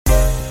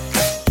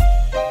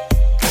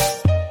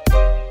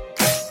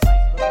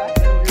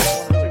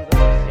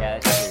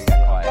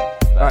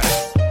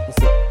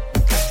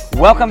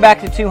Welcome back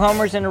to Two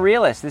Homers and a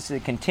Realist. This is a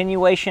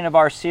continuation of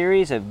our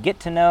series of Get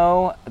to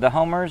Know the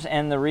Homers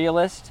and the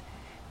Realist.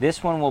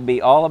 This one will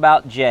be all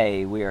about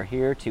Jay. We are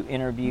here to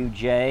interview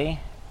Jay.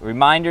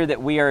 Reminder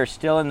that we are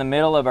still in the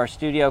middle of our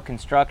studio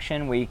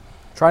construction.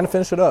 Trying to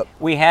finish it up.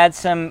 We had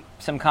some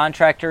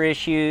contractor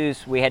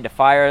issues. We had to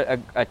fire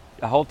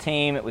a whole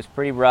team. It was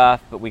pretty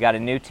rough, but we got a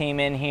new team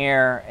in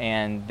here,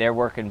 and they're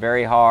working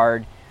very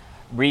hard,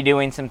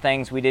 redoing some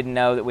things we didn't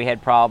know that we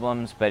had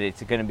problems, but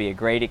it's going to be a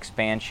great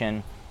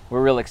expansion.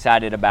 We're real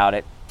excited about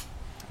it.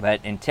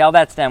 But until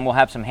that's done, we'll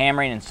have some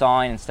hammering and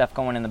sawing and stuff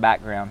going in the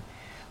background.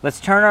 Let's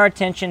turn our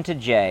attention to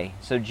Jay.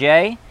 So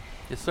Jay?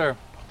 Yes, sir.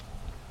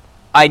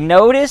 I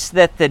noticed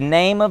that the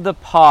name of the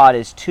pod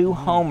is Two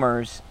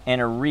Homers and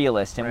a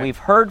Realist, and Right. we've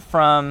heard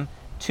from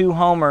Two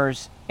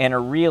Homers and a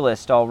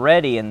Realist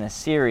already in this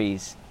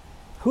series.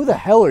 Who the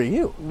hell are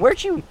you?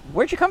 Where'd you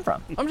come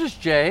from? I'm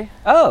just Jay.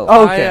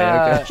 Oh,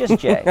 Okay. just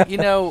Jay. You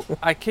know,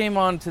 I came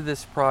onto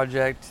this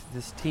project,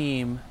 this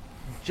team,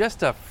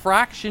 just a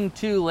fraction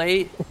too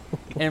late.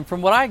 And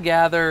from what I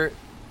gather,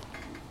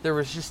 there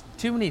was just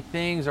too many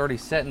things already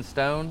set in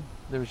stone.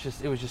 It was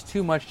just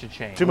too much to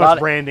change. Too much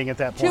branding at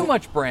that point. Too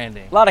much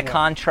branding. A lot of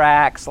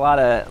contracts, a lot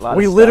of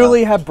We stuff.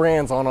 literally have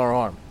brands on our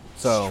arm.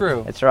 So It's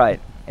true. That's right.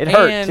 It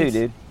hurt And- too,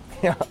 dude.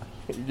 Yeah,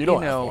 you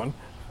don't You have know, one.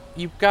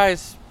 You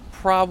guys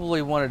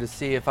probably wanted to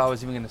see if I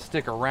was even going to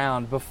stick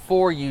around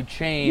before you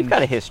changed You've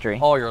got a history.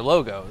 all your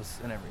logos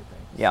and everything.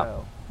 Yeah.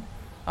 So,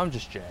 I'm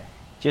just Jay.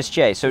 Just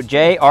Jay. So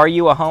Jay, are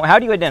you a home? How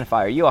do you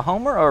identify? Are you a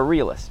homer or a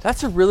realist?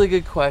 That's a really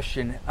good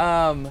question.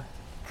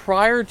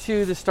 Prior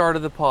to the start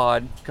of the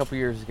pod a couple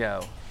years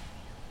ago,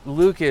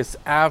 Lucas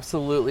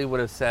absolutely would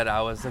have said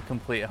I was a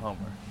complete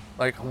homer,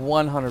 like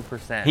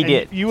 100%. He And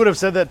did. You would have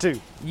said that too.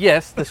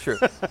 Yes, that's true.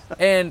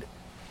 And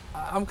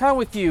I'm kind of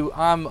with you.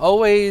 I'm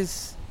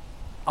always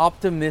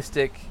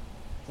optimistic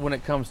when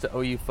it comes to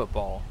OU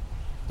football.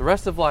 The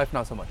rest of life,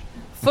 not so much.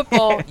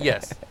 Football,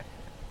 yes,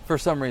 for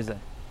some reason.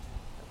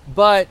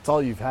 But That's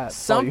all you've had.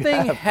 That's all you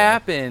something have,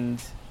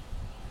 happened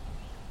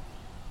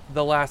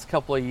the last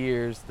couple of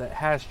years that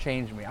has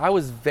changed me. I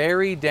was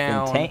very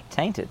down, Been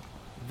tainted.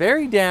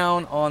 very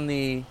down on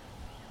the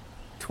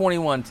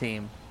 21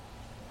 team.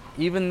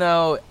 Even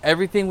though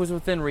everything was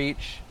within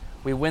reach,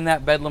 we win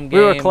that Bedlam game.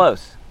 We were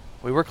close.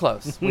 We were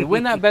close. We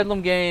win that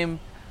Bedlam game.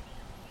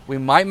 We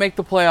might make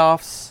the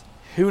playoffs.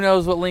 Who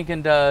knows what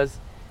Lincoln does?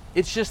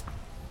 It's just,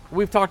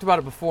 we've talked about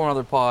it before on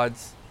other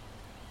pods.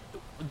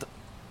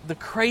 The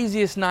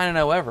craziest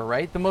 9-0 ever,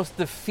 right? The most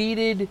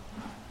defeated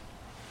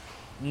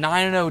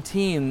 9-0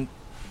 team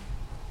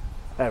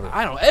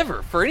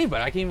ever for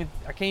anybody. I can't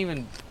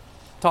even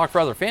talk for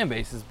other fan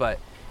bases, but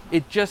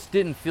it just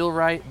didn't feel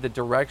right. The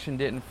direction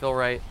didn't feel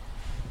right.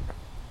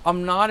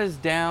 I'm not as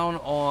down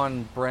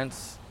on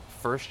Brent's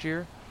first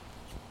year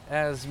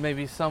as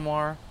maybe some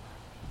are.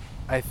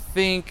 I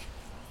think,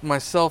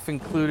 myself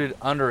included,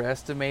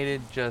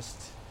 underestimated just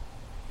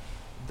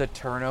the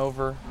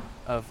turnover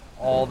of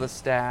all the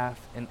staff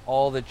and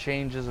all the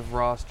changes of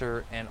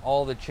roster and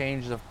all the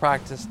changes of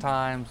practice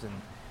times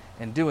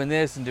and doing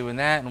this and doing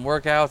that and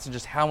workouts and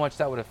just how much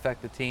that would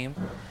affect the team.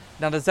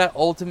 Now, does that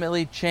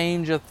ultimately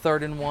change a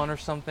 3rd and 1 or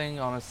something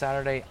on a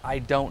Saturday? I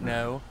don't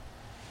know.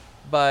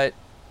 But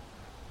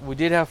we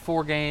did have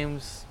 4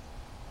 games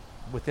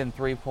within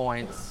 3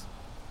 points.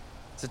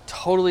 It's a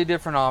totally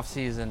different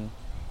offseason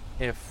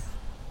if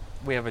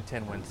we have a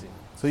 10-win season.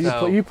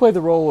 So you play the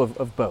role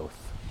of both.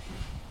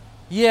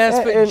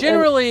 Yes, but and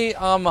generally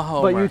I'm a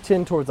homer. But you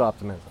tend towards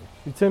optimism.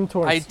 You tend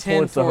towards I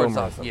tend towards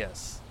the homerism.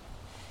 yes.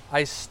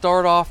 I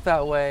start off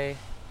that way,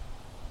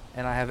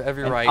 and I have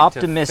every An right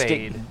optimistic to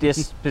fade as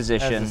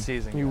disposition. the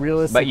season You goes.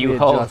 realistically But you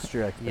hold- adjust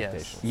your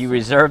expectations. You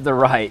reserve the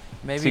right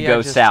Maybe to go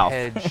I just south.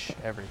 hedge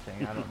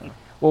everything. I don't know.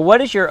 Well,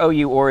 what is your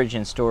OU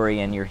origin story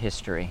and your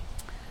history?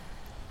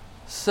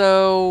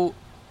 So,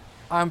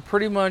 I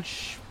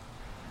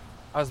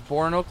was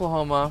born in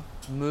Oklahoma,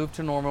 moved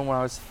to Norman when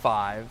I was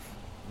 5,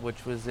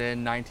 which was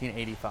in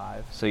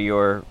 1985. So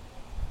you're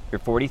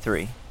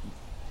 43.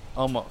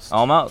 Almost.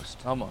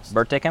 Almost.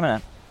 Birthday coming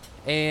up.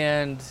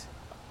 And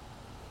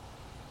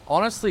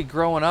honestly,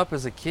 growing up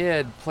as a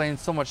kid, playing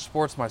so much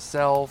sports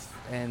myself,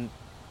 and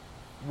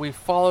we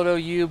followed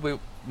OU, but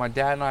my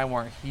dad and I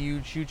weren't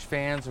huge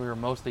fans. We were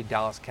mostly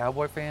Dallas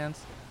Cowboy fans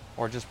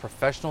or just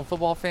professional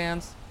football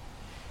fans.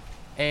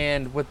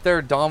 And with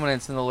their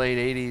dominance in the late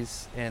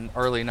 80s and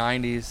early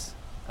 90s,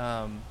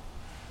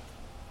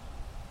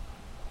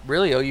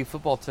 really OU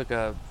football took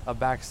a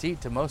back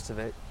seat to most of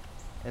it.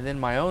 And then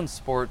my own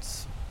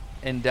sports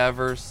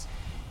endeavors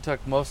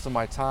took most of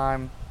my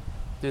time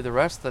through the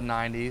rest of the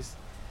 90s.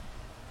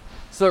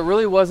 So it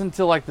really wasn't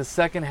until like the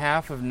second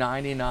half of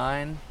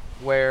 99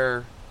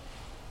 where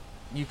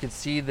you could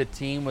see the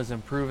team was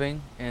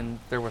improving and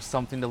there was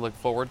something to look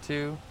forward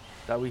to,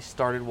 that we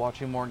started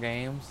watching more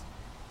games.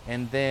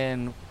 And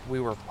then we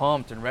were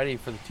pumped and ready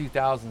for the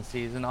 2000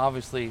 season,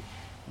 obviously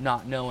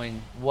not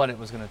knowing what it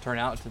was going to turn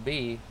out to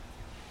be.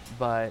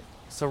 But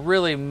so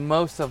really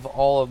most of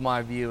all of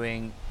my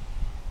viewing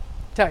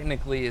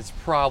technically is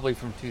probably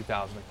from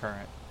 2000 to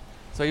current.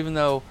 So even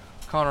though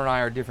Connor and I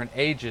are different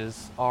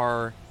ages,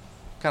 our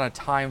kind of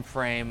time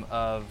frame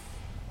of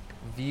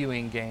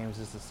viewing games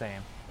is the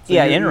same. So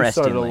yeah, you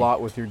interestingly. started a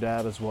lot with your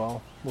dad as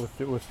well. With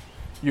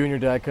you and your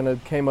dad kind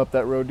of came up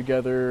that road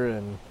together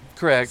and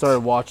Correct.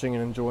 started watching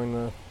and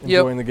enjoying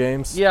the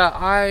games. Yeah,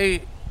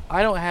 I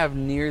don't have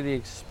near the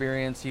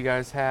experience you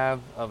guys have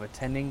of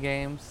attending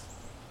games,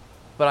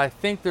 but I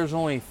think there's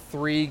only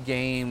 3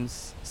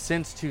 games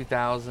since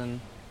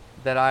 2000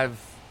 that I've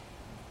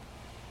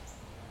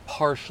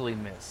partially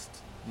missed,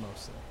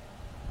 mostly.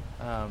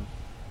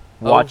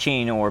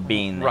 Watching or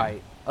being there.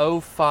 Right.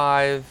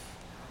 05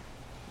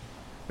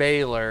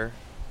 Baylor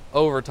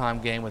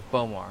overtime game with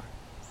Bomar.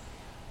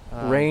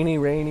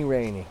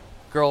 Rainy.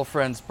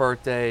 Girlfriend's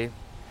birthday,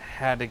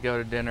 had to go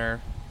to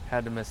dinner,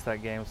 had to miss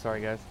that game.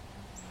 Sorry, guys.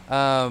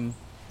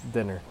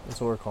 Dinner. That's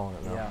what we're calling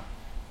it now. Yeah.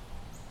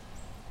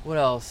 What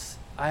else?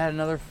 I had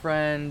another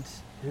friend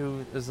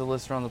who is a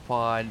listener on the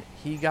pod.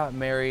 He got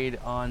married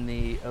on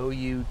the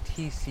OU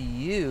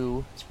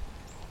TCU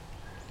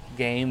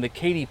game, the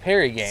Katy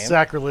Perry game.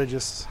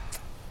 Sacrilegious.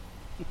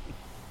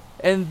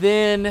 And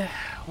then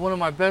one of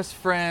my best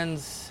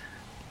friends'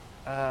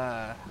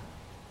 little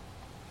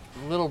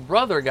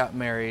brother got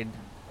married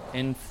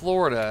in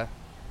Florida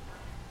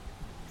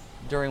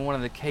during one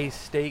of the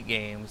K-State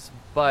games,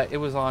 but it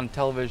was on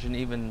television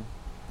even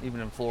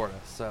in Florida,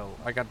 so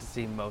I got to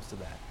see most of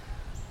that.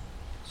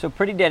 So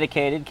pretty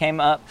dedicated, came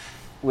up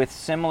with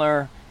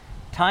similar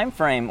time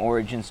frame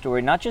origin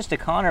story, not just to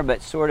Connor,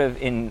 but sort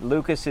of in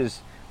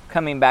Lucas's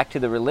coming back to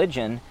the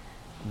religion,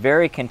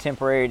 very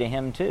contemporary to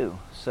him too.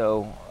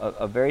 So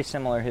a very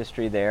similar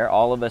history there,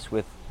 all of us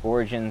with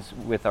origins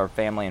with our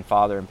family and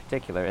father in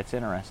particular. It's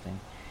interesting.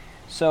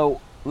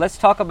 So let's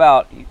talk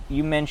about,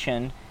 you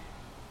mentioned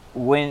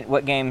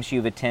what games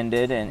you've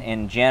attended and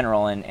in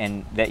general,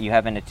 and that you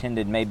haven't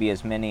attended maybe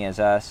as many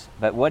as us,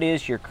 but what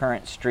is your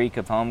current streak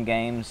of home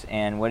games,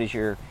 and what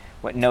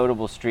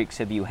notable streaks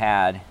have you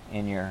had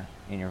in your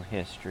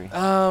history?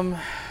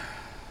 I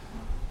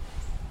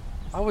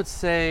would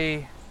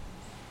say,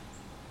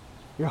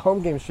 Your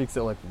home game streak's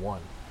at like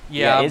 1.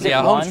 Yeah, is it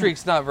home one?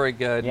 streak's not very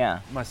good. Yeah.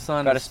 My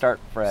son Got to start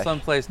fresh.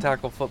 Son plays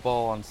tackle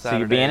football on Saturdays. So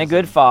you're being a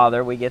good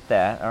father. We get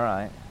that. All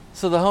right.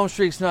 So the home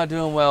streak's not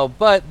doing well,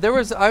 but I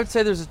would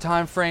say there's a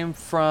time frame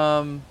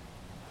from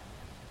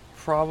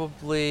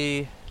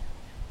probably,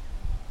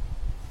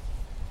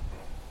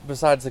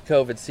 besides the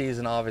COVID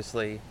season,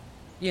 obviously,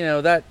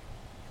 that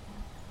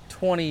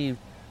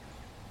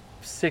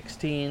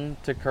 2016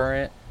 to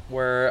current,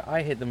 where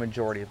I hit the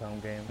majority of home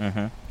games.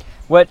 Mm-hmm.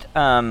 What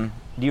do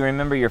you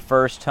remember your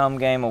first home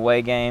game,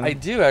 away game? I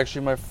do,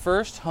 actually. My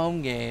first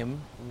home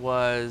game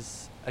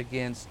was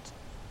against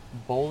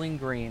Bowling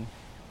Green.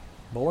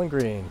 Bowling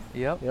Green.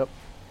 Yep.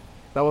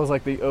 That was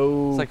like the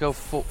It's like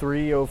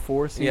 03,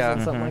 04 season, Yeah.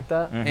 something Mhm. like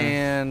that. Mhm.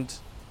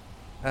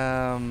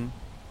 And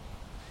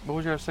what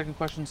was your second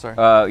question? Sorry.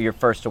 Your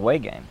first away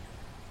game.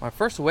 My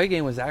first away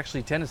game was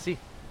actually Tennessee.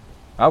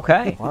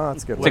 Okay. Wow,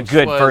 that's a good. It's a one.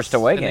 good was first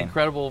away an game.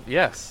 Incredible,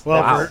 yes.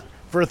 Well, Wow.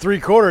 for 3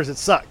 quarters, it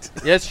sucked.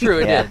 Yeah, it's true,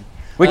 it Yeah. did.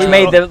 Which Well,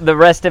 made the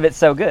rest of it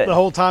so good. The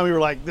whole time we were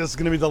like, this is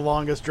going to be the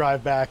longest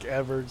drive back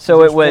ever.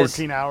 So it was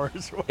 14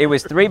 hours. It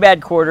was 3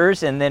 bad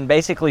quarters and then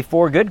basically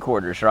 4 good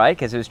quarters, right?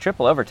 Because it was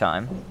triple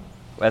overtime,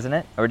 wasn't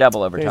it? Or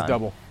double I think overtime? it's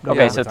double.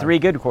 Okay, Yeah. so 3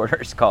 good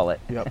quarters, call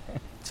it. Yep.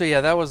 So yeah,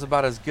 that was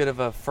about as good of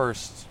a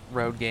first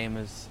road game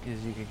as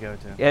you could go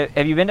to.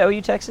 Have you been to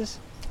OU, Texas?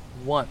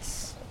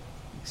 Once.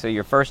 So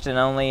your first and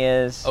only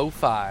is...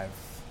 05.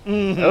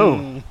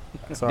 Oh,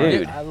 Sorry.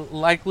 dude.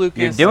 Like Lucas.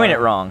 You're doing it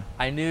wrong.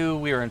 I knew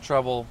we were in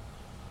trouble.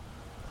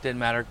 Didn't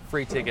matter.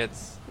 Free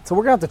tickets. So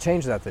we're gonna have to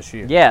change that this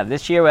year. Yeah,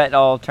 this year it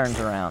all turns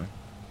around.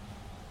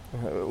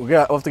 We'll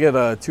have to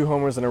get 2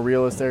 homers and a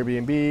realist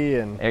Airbnb,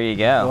 and There you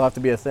it'll go. have to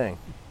be a thing.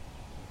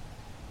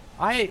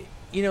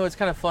 It's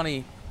kind of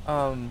funny.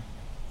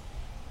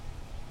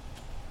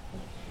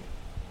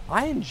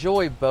 I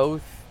enjoy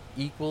both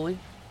equally.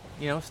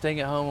 Staying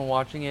at home and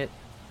watching it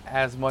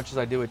as much as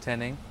I do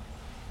attending.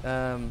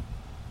 Can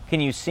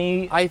you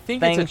see I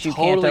think things it's a you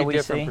can't totally always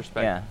different see?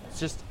 perspective. Yeah. It's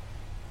just,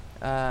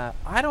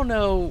 I don't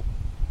know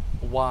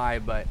why,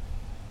 but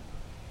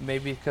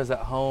maybe because at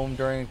home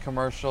during a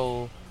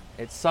commercial,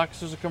 it sucks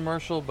there's a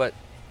commercial, but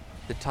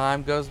the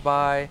time goes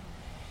by.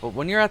 But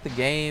when you're at the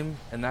game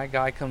and that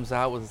guy comes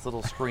out with his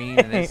little screen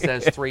and it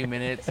says 3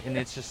 minutes and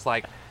it's just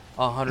like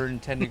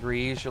 110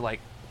 degrees, you're like,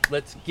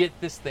 let's get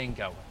this thing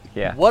going.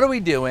 Yeah. What are we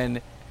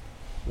doing?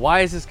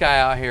 Why is this guy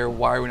out here?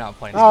 Why are we not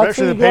playing? Oh,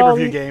 Especially the so you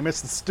pay-per-view got- game.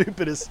 It's the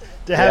stupidest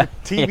to have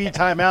TV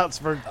timeouts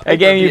for A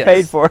game you Yes.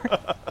 paid for.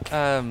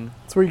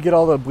 That's where you get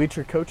all the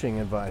bleacher coaching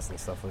advice and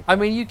stuff like that. I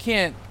mean, you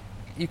can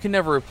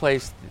never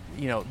replace,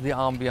 the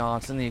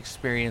ambiance and the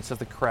experience of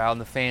the crowd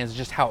and the fans,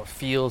 just how it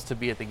feels to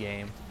be at the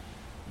game.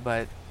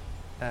 But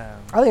I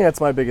think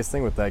that's my biggest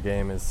thing with that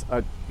game is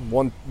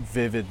one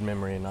vivid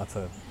memory, not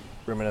to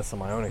reminisce on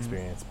my own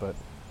experience, but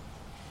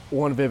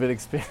one vivid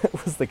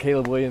experience was the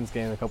Caleb Williams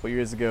game a couple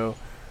years ago.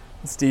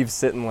 Steve's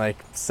sitting like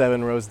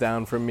 7 rows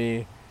down from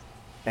me,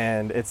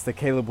 and it's the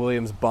Caleb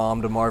Williams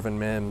bomb to Marvin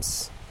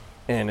Mims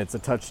and it's a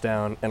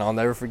touchdown. And I'll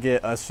never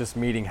forget us just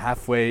meeting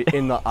halfway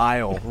in the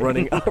aisle,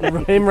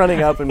 him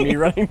running up and me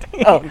running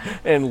down,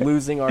 and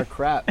losing our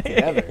crap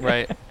together.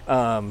 Right.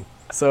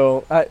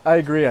 So I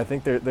agree. I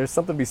think there's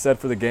something to be said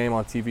for the game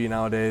on TV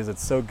nowadays.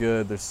 It's so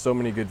good. There's so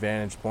many good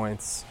vantage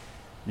points.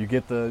 You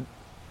get the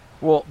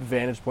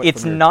vantage point.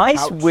 It's from your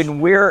nice couch.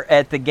 when we're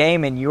at the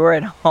game and you're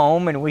at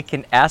home and we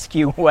can ask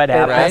you what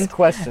And happened. ask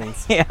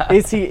questions. Yeah.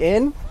 Is he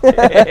in? I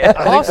think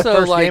Also, the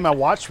first like- game I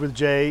watched with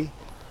Jay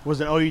was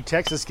an OU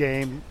Texas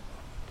game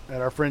at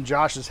our friend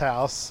Josh's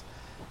house,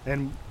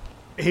 and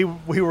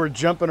we were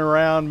jumping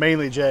around,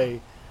 mainly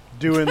Jay,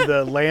 doing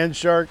the land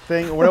shark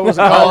thing. What was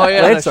it called? Oh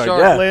yeah, Land the shark,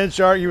 shark. yeah. Land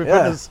shark.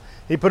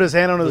 He put his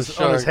hand on his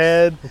sharks.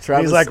 head.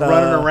 Travis, He's like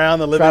running around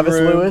the living Travis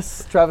room.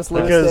 Lewis. Travis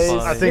Lewis Because days.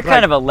 I You're think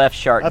kind of a left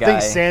shark I guy.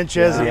 think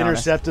Sanchez to be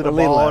intercepted a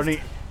honest. ball, Lead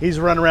and he's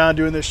running around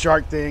doing this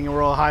shark thing, and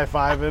we're all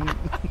high-fiving.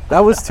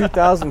 That was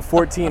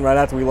 2014, right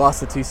after we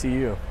lost to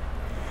TCU.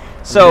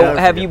 So, Never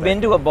have forget you that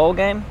been to a bowl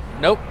game?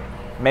 Nope.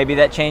 Maybe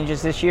that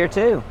changes this year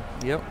too.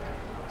 Yep.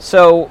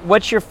 So,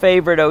 what's your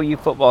favorite OU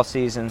football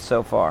season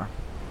so far?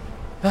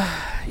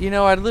 You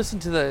know, I'd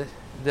listened to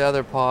the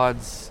other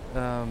pods,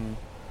 and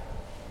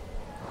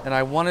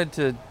I wanted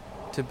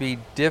to be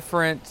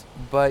different,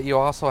 but you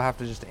also have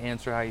to just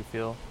answer how you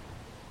feel.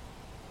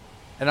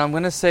 And I'm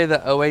going to say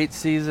the 08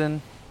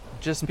 season,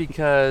 just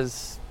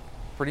because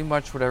pretty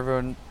much what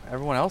everyone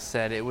else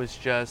said, it was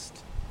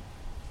just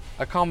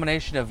a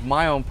combination of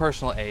my own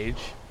personal age,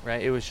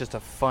 right? It was just a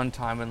fun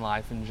time in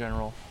life in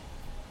general.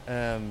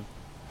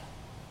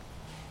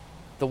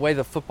 The way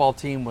the football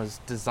team was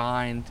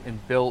designed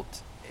and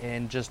built,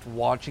 and just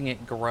watching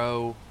it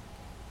grow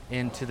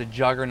into the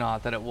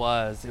juggernaut that it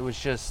was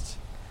just,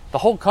 the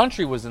whole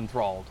country was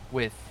enthralled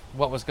with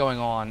what was going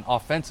on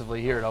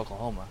offensively here at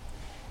Oklahoma.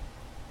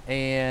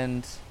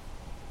 And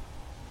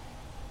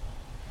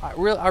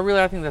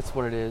I think that's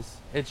what it is.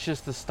 It's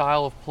just the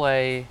style of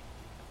play,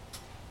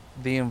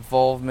 the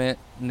involvement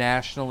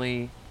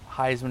nationally,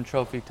 Heisman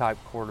Trophy type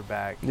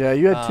quarterback. Yeah,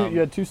 you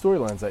had two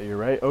storylines that year,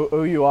 right?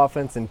 OU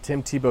offense and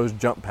Tim Tebow's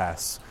jump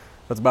pass.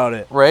 That's about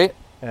it. Right?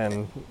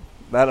 And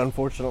that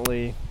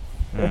unfortunately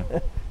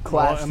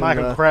clashed. And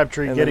Michael in the,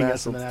 Crabtree in the getting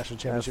us in national- the national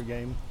championship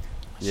game.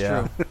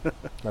 Yeah,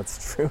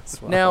 that's true as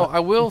well. Now,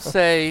 I will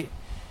say,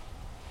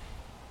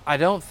 I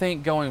don't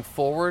think going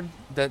forward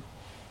that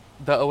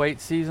the 08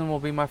 season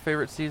will be my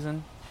favorite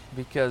season,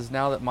 because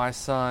now that my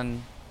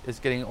son is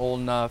getting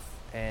old enough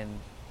and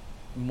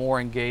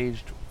more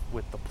engaged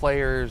with the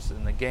players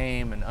and the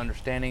game and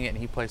understanding it, and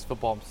he plays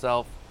football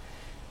himself,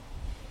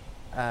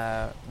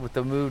 with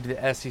the move to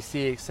the SEC,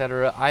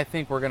 etc., I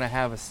think we're going to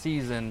have a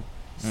season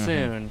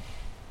soon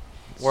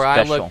where I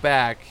Special. look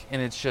back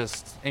and it's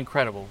just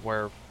incredible,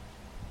 where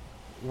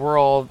we're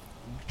all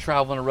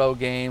traveling to road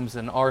games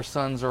and our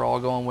sons are all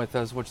going with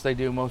us, which they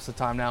do most of the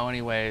time now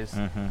anyways,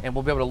 and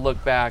we'll be able to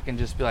look back and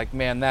just be like,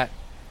 man, that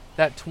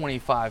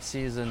 25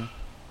 season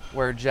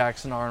where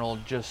Jackson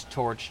Arnold just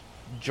torched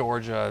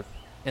Georgia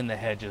in the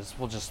hedges,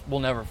 we'll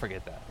never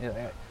forget that.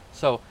 Yeah.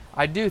 So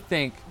I do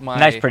think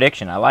Nice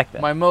prediction. I like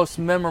that. my most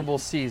memorable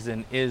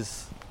season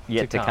is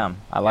Yet to come.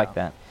 I Yeah. like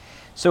that.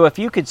 So, if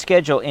you could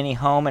schedule any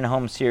home and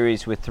home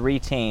series with 3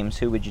 teams,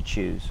 who would you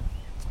choose?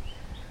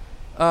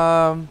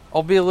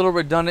 I'll be a little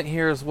redundant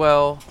here as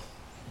well.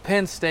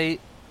 Penn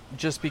State,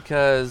 just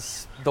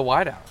because the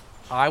whiteout.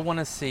 I want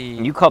to see.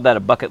 You called that a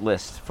bucket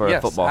list for yes,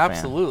 a football fan.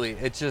 absolutely.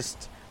 It's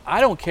just,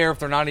 I don't care if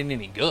they're not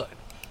any good.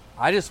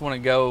 I just want to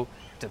go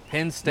to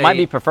Penn State Might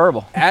be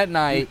preferable. at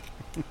night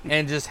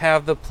and just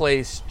have the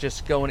place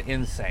just going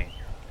insane.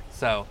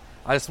 So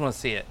I just want to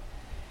see it.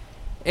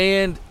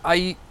 And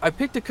I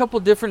picked a couple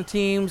different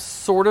teams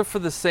sort of for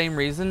the same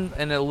reason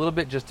and a little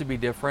bit just to be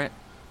different.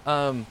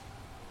 I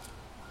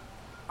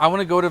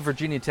want to go to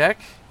Virginia Tech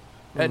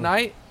at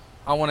night.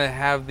 I want to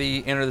have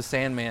the Enter the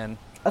Sandman.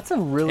 That's a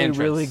really, entrance.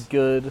 really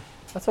good.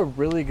 That's a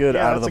really good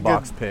Yeah, out of that's the a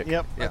box good, pick.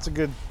 Yep, that's a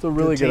good. It's a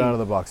really good team. out of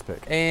the box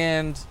pick.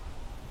 And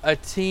a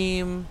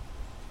team,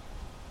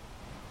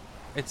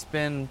 it's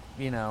been,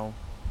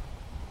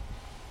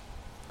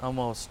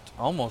 almost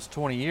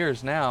 20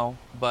 years now,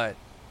 but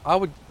I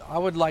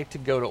would like to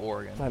go to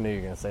Oregon. I knew you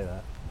were gonna say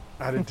that.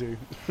 I did too.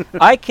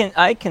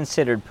 I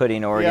considered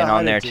putting Oregon Yeah, I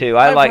on did there too. too.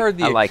 I've heard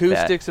the I like that.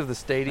 acoustics of the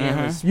stadium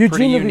Mhm. is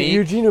pretty unique.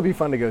 Eugene would be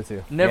fun to go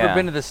to. Never Yeah.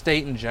 been to the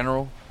state in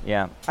general.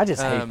 Yeah, I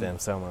just hate Um, them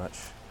so much.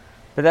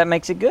 but that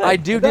makes it good. I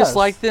do It does.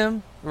 dislike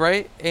them,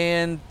 right?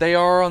 And they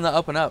are on the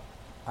up and up.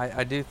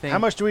 I do think. How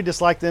much do we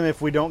dislike them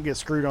if we don't get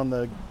screwed on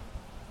the?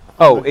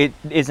 Oh, it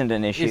isn't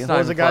an issue. It's What not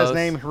was the even guy's close.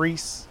 name?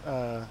 Reese.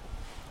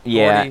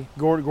 Yeah,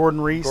 Gordy?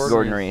 Gordon Reese.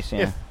 Gordon Reese.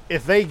 Yeah.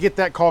 If they get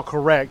that call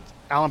correct,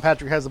 Alan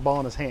Patrick has the ball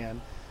in his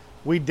hand.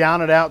 We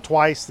down it out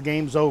twice. The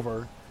game's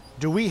over.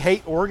 Do we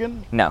hate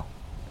Oregon No,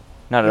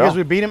 not at because all.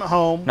 we beat him at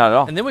home? Not at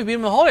all. And then we beat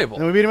them in the Holiday Bowl.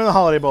 And we beat him in the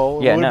Holiday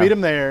Bowl. Yeah, and we no. beat him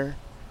there.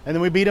 And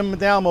then we beat them at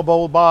the Alamo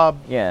Bowl with Bob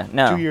Yeah,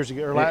 no. 2 years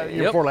ago, or year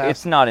Yep. before last.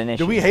 It's not an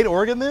issue. Do we hate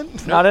Oregon then?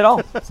 Not at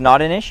all. It's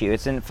not an issue.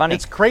 It's funny.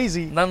 It's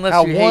crazy Not unless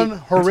how you one hate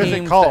horrific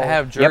teams call that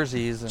have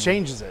jerseys. And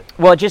changes it.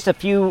 Well, just a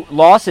few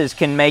losses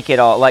can make it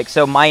all. Like,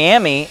 so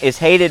Miami is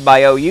hated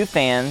by OU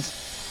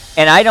fans,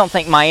 and I don't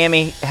think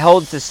Miami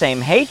holds the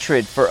same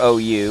hatred for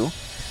OU.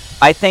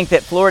 I think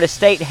that Florida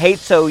State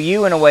hates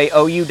OU in a way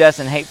OU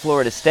doesn't hate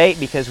Florida State,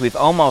 because we've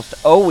almost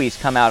always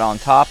come out on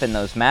top in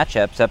those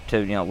matchups up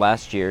to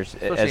last year's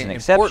Especially as in an the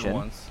important exception.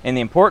 ones. In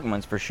the important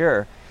ones, for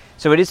sure.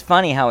 So it is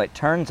funny how it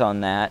turns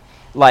on that.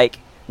 Like,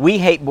 we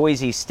hate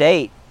Boise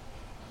State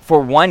for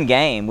one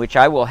game, which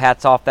I will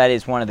hats off. That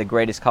is one of the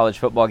greatest college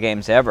football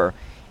games ever,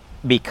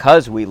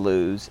 because we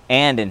lose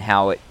and in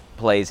how it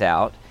plays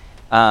out.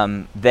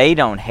 They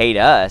don't hate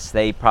us.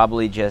 They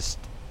probably just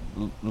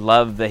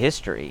love the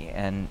history.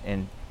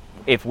 And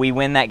if we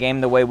win that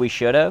game the way we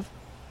should have,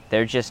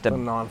 they're just a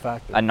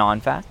non-factor. a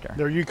non-factor.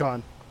 They're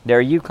UConn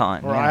They're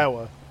UConn. or yeah.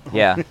 Iowa.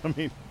 Yeah. I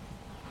mean,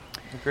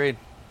 agreed.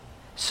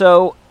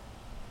 So,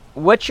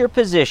 what's your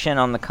position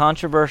on the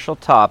controversial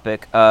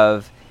topic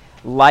of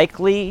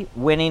likely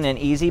winning an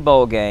easy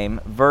bowl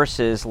game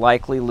versus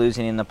likely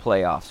losing in the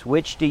playoffs?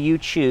 Which do you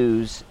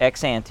choose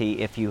ex ante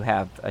if you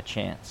have a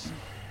chance?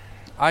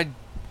 I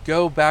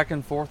go back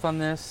and forth on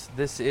this.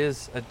 This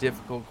is a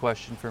difficult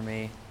question for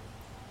me.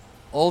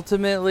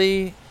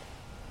 Ultimately,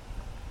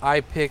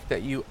 I pick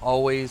that you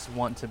always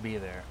want to be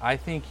there. I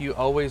think you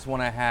always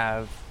want to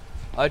have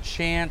a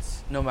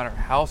chance, no matter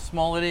how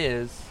small it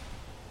is,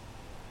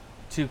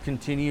 to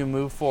continue to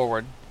move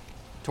forward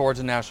towards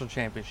a national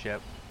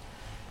championship.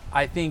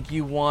 I think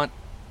you want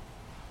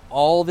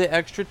all the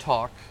extra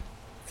talk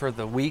for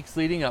the weeks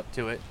leading up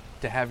to it,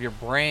 to have your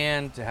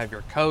brand, to have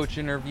your coach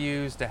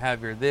interviews, to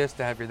have your this,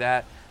 to have your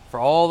that, for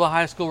all the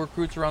high school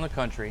recruits around the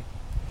country.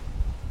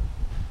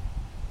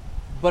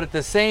 But at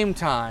the same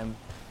time,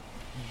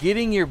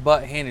 getting your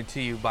butt handed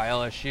to you by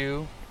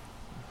LSU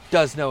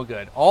does no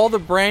good. All the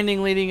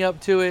branding leading up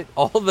to it,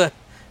 all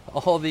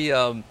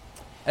the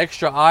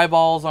extra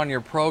eyeballs on your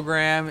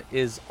program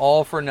is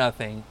all for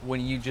nothing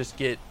when you just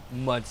get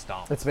mud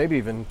stomped. It's maybe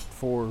even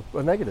for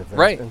a negative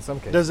Right. in some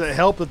cases. does it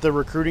help that the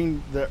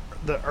recruiting, the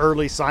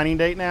early signing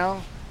date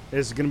now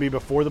is going to be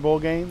before the bowl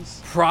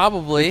games?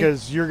 Probably.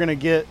 Because you're going to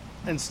get,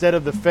 instead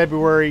of the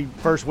February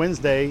 1st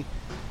Wednesday,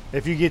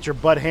 if you get your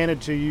butt handed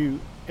to you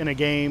in a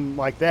game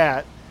like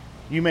that,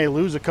 you may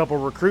lose a couple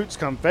recruits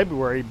come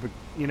February, but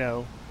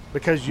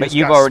because you just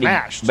got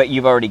smashed. But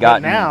you've already But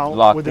gotten now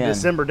locked with the in.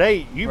 December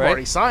date, you've Right.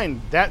 already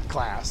signed that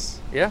class,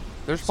 Yeah,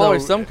 there's probably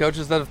So- some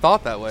coaches that have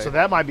thought that way. so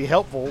that might be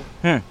helpful.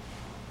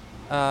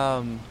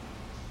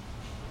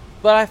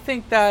 But I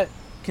think that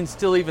can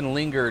still even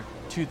linger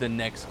to the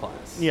next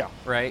class. Yeah.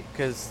 Right?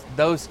 Because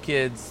those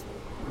kids,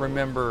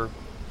 remember,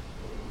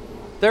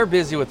 they're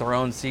busy with their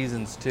own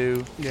seasons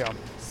too. Yeah,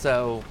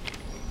 So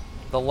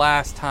the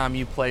last time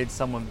you played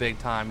someone big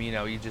time,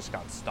 you just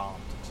got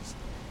stomped.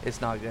 It's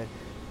not good.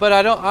 But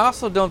I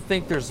also don't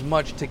think there's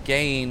much to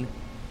gain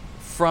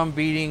from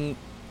beating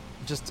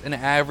just an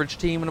average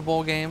team in a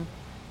bowl game.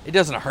 It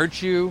doesn't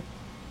hurt you.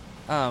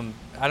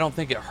 I don't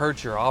think it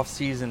hurts your off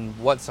season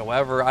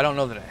whatsoever. I don't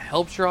know that it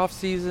helps your off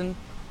season.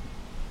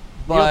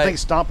 But you don't think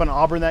stomping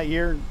Auburn that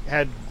year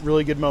had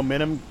really good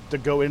momentum to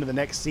go into the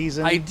next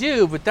season? I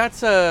do, but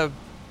that's a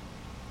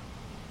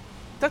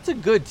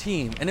good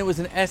team, and it was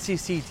an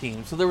SEC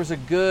team, so there was a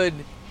good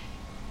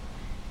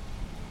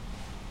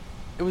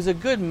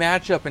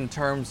matchup in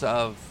terms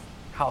of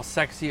how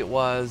sexy it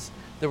was.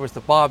 There was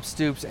the Bob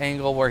Stoops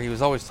angle where he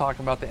was always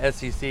talking about the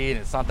SEC and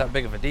it's not that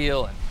big of a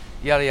deal and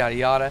yada yada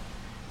yada.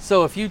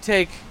 So if you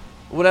take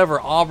whatever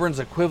Auburn's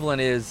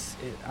equivalent is,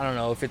 I don't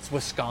know if it's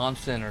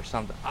Wisconsin or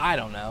something. I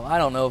don't know. I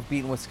don't know if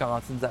beating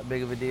Wisconsin's that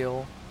big of a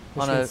deal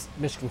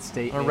Michigan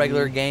State on a maybe.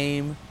 regular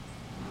game.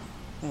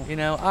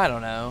 I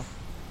don't know.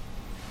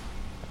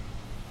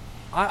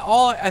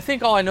 I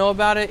think all I know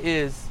about it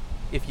is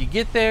if you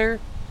get there,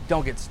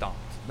 don't get stomped.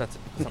 That's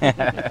it.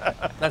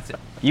 That's it.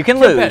 You can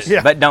lose, Competitive.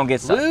 Yeah. but don't get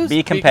stopped. Lose, Be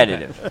be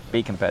competitive.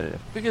 Be competitive.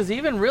 Because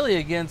even really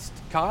against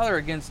Kyler,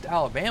 against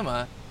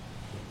Alabama,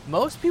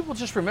 most people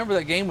just remember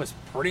that game was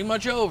pretty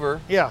much over.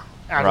 Yeah,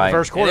 out Right. of the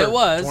first quarter, And it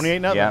was.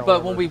 28-0. Yeah.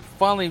 But when we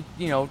finally,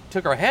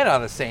 took our head out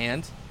of the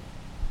sand,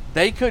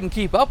 they couldn't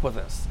keep up with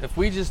us. If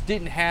we just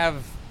didn't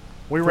have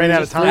we ran out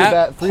of just time.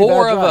 that Three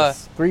poor bad of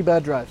drives. 3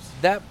 bad drives.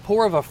 that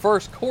poor of a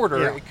first quarter,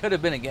 Yeah. it could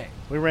have been a game.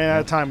 We ran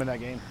out of time in that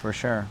game. For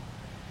sure.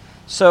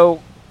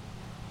 So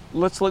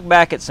let's look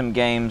back at some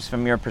games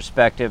from your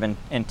perspective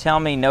and tell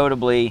me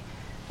notably,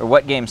 or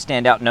what games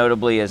stand out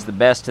notably as the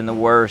best and the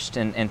worst,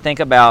 and think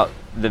about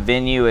the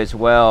venue as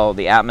well,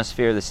 the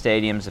atmosphere, the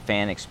stadiums, the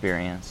fan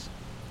experience.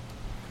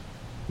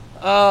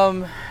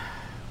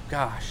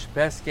 Gosh,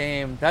 best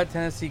game. That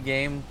Tennessee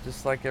game,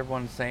 just like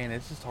everyone's saying,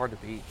 it's just hard to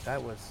beat.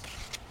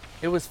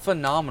 It was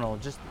phenomenal,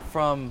 just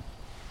from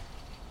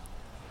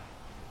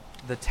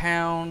the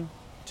town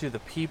to the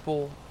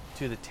people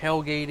to the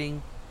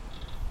tailgating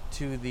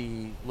to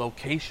the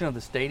location of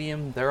the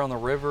stadium there on the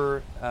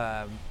river.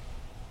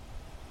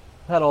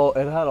 It had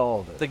all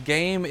of it. The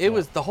game, it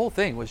was the whole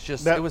thing was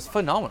just That- it was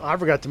phenomenal. I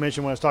forgot to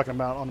mention when I was talking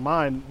about on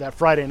mine that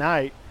Friday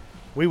night,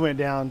 we went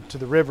down to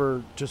the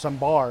river to some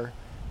bar,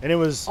 and it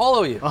was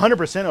All of you.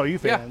 100% OU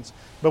fans.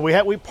 But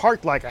we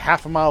parked like a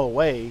half a mile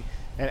away,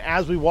 and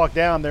as we walked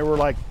down, there were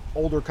like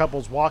older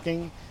couples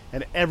walking,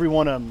 and every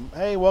one of them,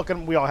 hey,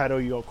 welcome. We all had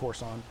OU, of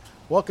course, on.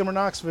 Welcome to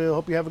Knoxville.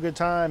 Hope you have a good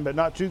time, but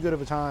not too good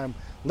of a time.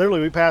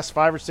 Literally, we passed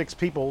 5 or 6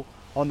 people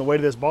on the way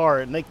to this bar,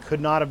 and they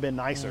could not have been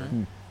nicer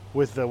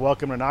with the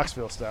welcome to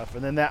Knoxville stuff.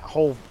 And then that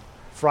whole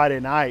Friday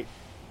night,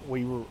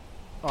 we were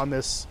on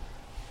this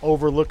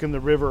overlooking the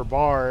river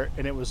bar,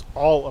 and it was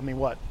all,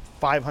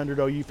 500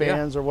 OU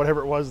fans or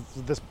whatever it was.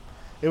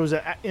 It was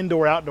an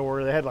indoor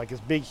outdoor. They had like this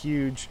big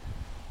huge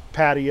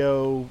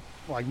patio,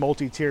 like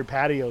multi-tiered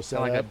patio set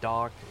Like up. a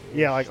dock.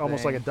 Yeah, like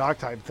almost like a dock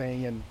type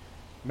thing. And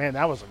man,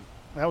 that was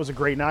a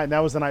great night. And that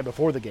was the night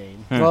before the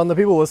game. Well, and the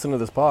people listening to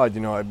this pod,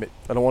 I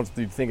don't want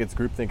you to think it's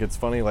groupthink. It's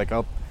funny. Like,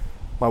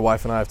 my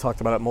wife and I have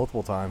talked about it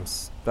multiple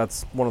times.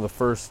 That's one of the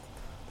first.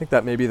 I think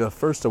that may be the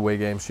first away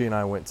game she and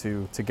I went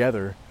to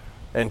together,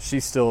 and she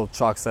still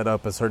chalks that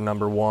up as her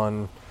number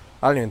one.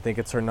 I don't even think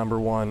it's her number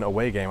one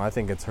away game. I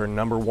think it's her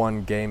number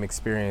one game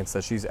experience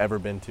that she's ever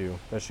been to.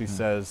 That she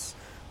says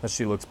that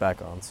she looks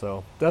back on.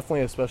 So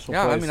definitely a special.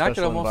 Yeah, place, I could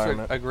special almost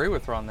environment. agree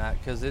with her on that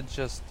because it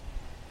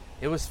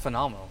was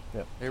phenomenal.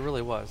 Yep. It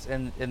really was.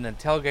 And the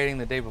tailgating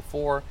the day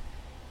before,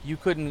 you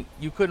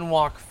couldn't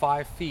walk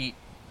 5 feet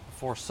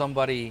before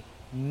somebody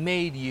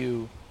made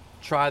you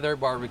try their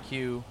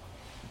barbecue,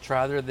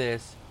 try their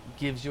this,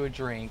 gives you a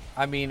drink.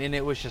 And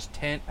it was just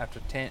tent after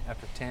tent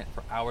after tent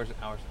for hours and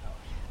hours and hours.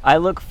 I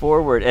look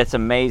forward. It's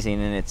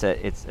amazing, and it's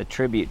a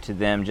tribute to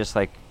them, just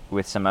like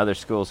with some other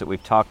schools that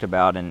we've talked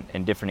about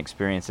and different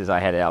experiences I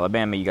had at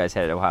Alabama, you guys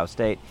had at Ohio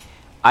State.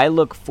 I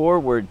look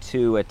forward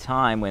to a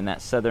time when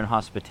that Southern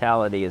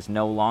hospitality is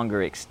no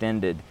longer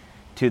extended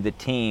to the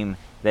team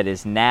that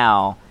is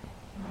now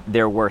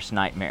their worst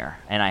nightmare.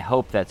 And I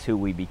hope that's who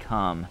we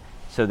become,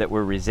 so that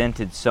we're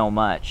resented so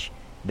much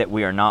that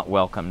we are not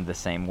welcomed the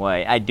same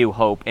way. I do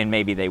hope, and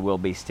maybe they will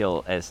be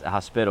still as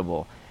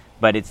hospitable,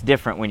 but it's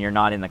different when you're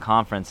not in the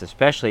conference,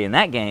 especially in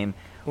that game,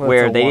 Well,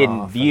 where it's a they didn't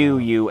one-off, view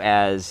you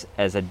as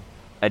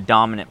a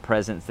dominant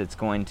presence that's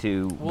going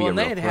to be Well, a and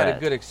real they had threat. had a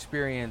good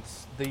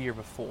experience the year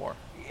before.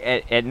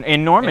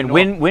 In Norman,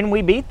 when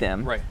we beat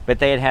them, Right. but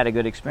they had a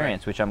good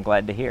experience, which I'm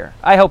glad to hear.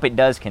 I hope it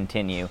does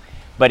continue,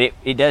 but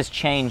it does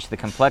change the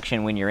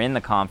complexion when you're in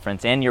the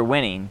conference and you're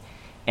winning,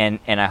 and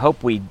I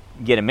hope we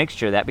get a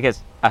mixture of that,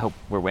 because I hope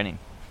we're winning.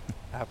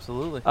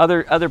 Absolutely.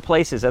 Other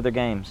places, other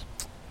games.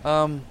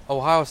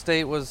 Ohio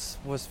State was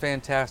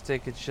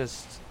fantastic. It's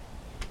just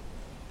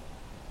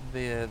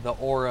the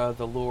aura,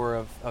 the lure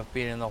of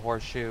being in the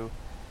Horseshoe.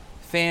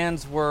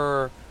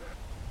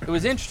 It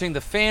was interesting.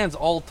 The fans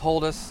all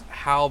told us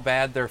how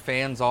bad their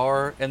fans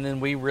are, and then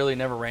we really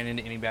never ran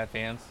into any bad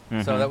fans.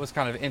 So that was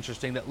kind of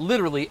interesting that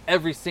literally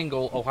every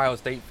single Ohio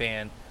State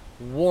fan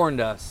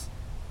warned us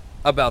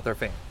about their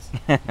fans.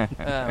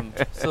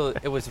 So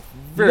it was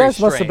very You guys strange.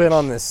 must have been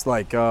on this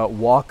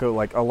walk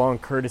along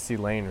Courtesy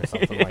Lane or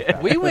something like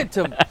that. We went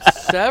to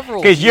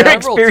several. 'Cause your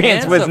several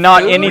experience tents was of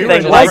not food. anything We were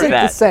it like wasn't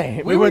that. the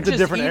same. We were went to just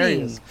different eating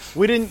areas.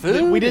 We didn't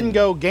food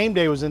go. Game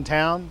day was in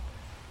town,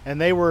 and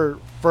they were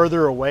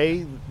further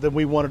away than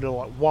we wanted to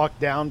walk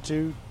down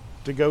to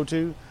go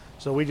to.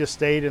 So we just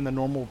stayed in the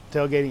normal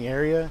tailgating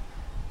area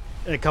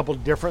in a couple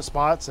of different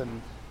spots,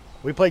 and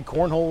we played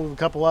cornhole a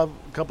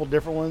couple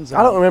different ones.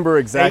 I don't remember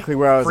exactly ate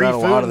where I was free at a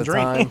lot of food the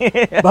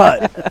and time,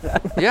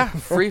 but Yeah,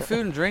 free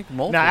food and drink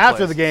multiple Now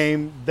after the places.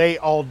 game, they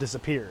all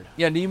disappeared.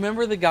 Yeah, do you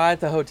remember the guy at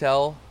the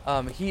hotel?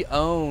 He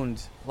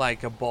owned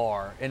like a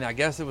bar, and I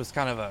guess it was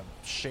kind of a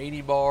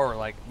shady bar, or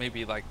like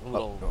maybe like a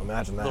little,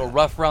 imagine that. little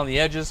rough around the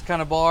edges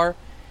kind of bar.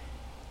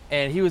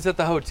 And he was at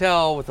the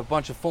hotel with a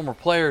bunch of former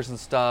players and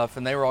stuff,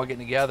 and they were all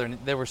getting together, and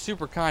they were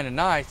super kind and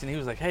nice. And he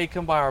was like, "Hey,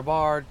 come by our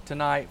bar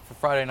tonight for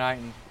Friday night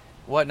and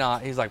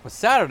whatnot." He's like, "But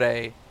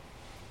Saturday,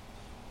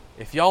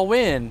 if y'all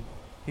win,"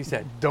 he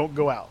said, Don't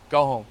go out.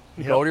 "Go home.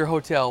 Yep. Go to your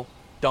hotel.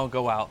 Don't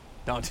go out.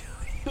 Don't do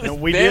it." He was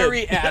And we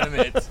very did.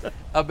 adamant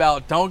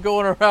about don't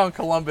going around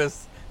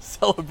Columbus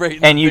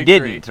celebrating. And the you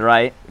victory. didn't,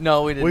 right?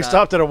 No, we did We not.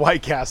 stopped at a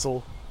White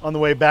Castle on the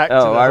way back to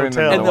Oh, the I hotel.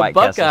 remember And the the White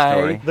Castle Buckeye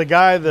story. The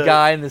guy,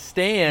 guy in the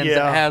stands Yeah.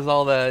 that has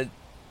all the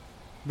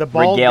the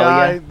bald Regalia.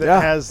 guy that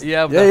Yeah. has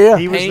yeah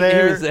he was, paint,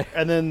 there, He was there.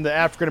 and then the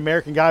African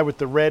American guy with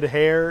the red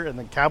hair and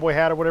the cowboy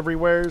hat or whatever he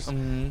wears.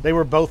 Mhm. They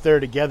were both there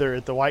together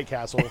at the White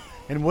Castle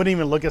and wouldn't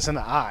even look us in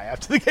the eye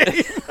after the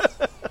game.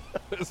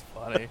 It was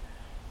funny.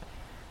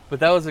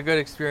 But that was a good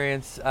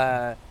experience.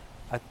 I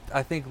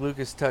think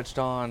Lucas touched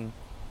on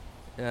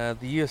the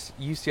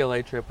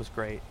UCLA trip was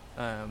great.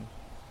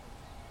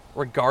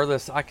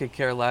 Regardless, I could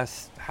care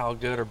less how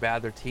good or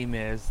bad their team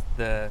is.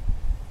 The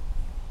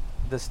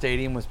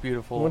stadium was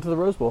beautiful. we went to the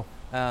Rose Bowl.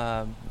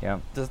 Yeah,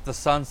 The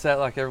sunset,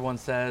 like everyone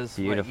says,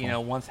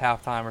 Beautiful. once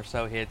halftime or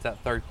so hits, that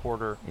third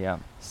quarter yeah.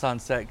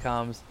 sunset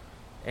comes,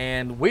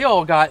 and we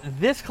all got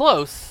this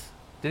close.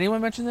 Did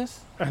anyone mention this?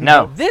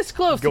 No. This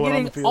close to Going on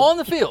getting the field. on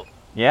the field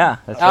Yeah,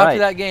 that's after right.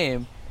 that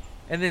game,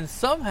 And then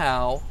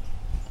somehow,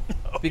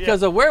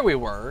 because of where we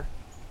were,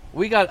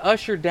 we got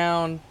ushered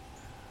down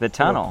The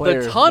tunnel.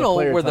 player- the tunnel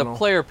player where tunnel. the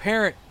player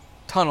parent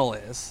tunnel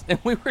is. And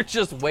we were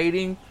just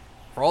waiting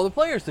for all the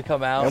players to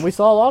come out. And we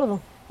saw a lot of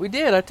them. We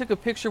did. I took a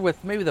picture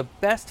with maybe the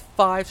best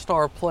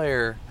 5-star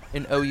player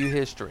in OU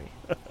history.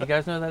 You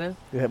guys know who that is?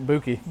 Yeah,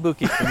 Buki.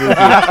 Buki.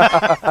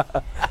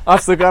 I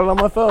still got it on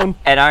my phone.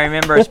 And I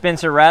remember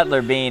Spencer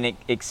Rattler being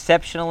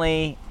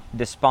exceptionally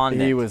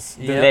despondent. He was.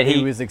 that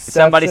he was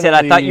somebody said,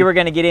 "I thought you were exceptionally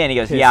going to get in." He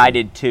goes, pissy. "Yeah, I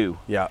did too."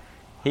 Yeah.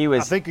 He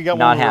was I think you got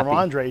not one happy. with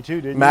Ramondre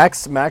too, didn't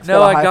Max No, got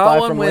a I high got five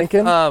one from with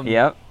Lincoln. Yep.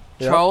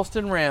 Yep.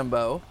 Charleston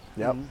Rambo,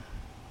 Yep.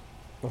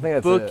 I think that's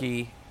it.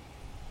 Bookie.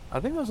 I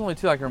think those are only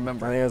two I can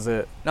remember. I think that's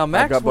it. Now I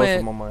Max got both of went.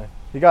 them on my.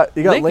 You got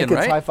Lincoln, Lincoln's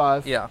right? high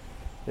five. Yeah.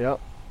 Yep.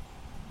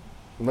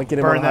 Lincoln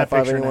didn't Burn want to high that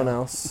five picture anyone now.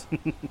 else.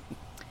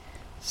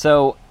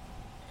 So,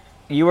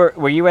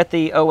 were you at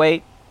the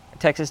 08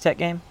 Texas Tech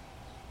game?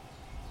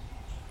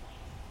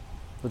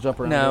 The jump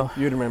around. No.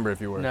 game? You'd remember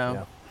if you were. No.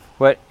 Yeah.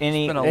 What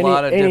any? been a Any,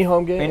 lot of any diff-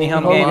 home game. any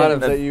home home game games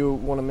of- that you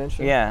want to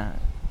mention? Yeah.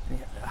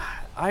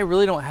 I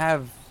really don't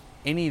have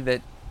any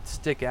that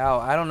stick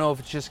out. I don't know if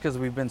it's just because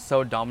we've been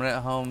so dominant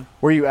at home.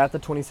 Were you at the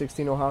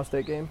 2016 Ohio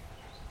State game?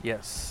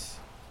 Yes.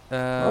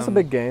 That's a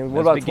big game.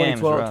 What that's a about big game,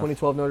 it's 2012? rough.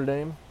 2012 Notre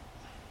Dame.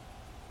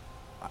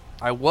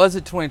 I was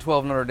at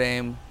 2012 Notre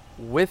Dame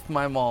with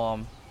my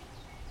mom.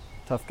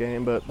 Tough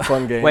game, but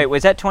fun game. Wait,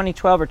 was that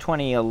 2012 or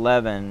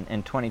 2011?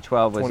 And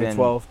 2012 was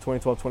 2012,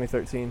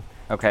 2013. in.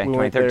 Okay, We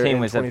went there 2013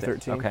 in was up there.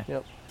 2013. Okay,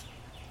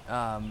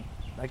 Yep.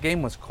 That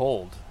game was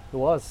cold. It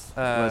was. it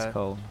was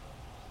cold.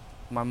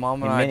 My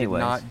mom and In I many did ways.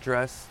 not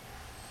dress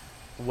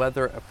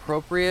weather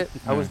appropriate.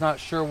 I was not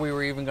sure we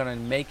were even going to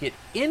make it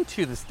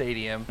into the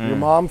stadium. Your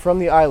mom from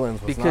the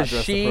islands was not Because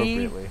dressed she-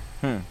 appropriately.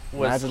 Was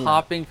Imagine that.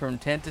 hopping from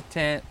tent to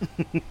tent,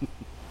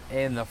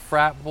 and the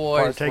frat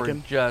boys were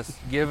Partaking. just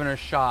giving her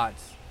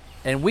shots,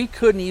 and we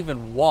couldn't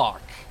even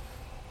walk.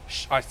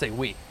 I say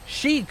we.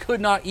 She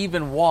could not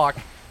even walk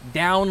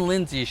down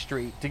Lindsay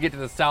Street to get to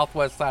the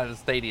southwest side of the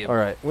stadium. All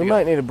right, we to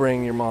might go. need to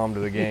bring your mom to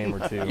the game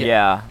or two.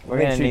 Yeah, we're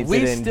think gonna she- need. fit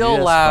We in still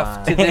just laugh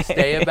fine. to this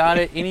day about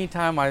it.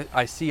 Anytime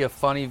I see a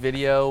funny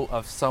video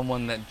of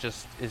someone that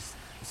just is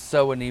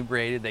so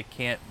inebriated they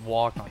can't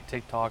walk on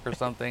TikTok or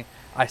something,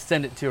 I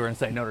send it to her and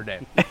say Notre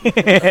Dame.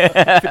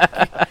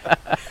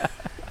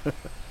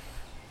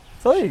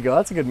 So there you go.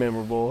 That's a good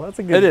memorable. That's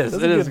a good. It is.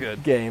 That's It a is good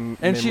good. game.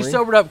 And she memory.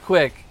 sobered up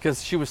quick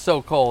because she was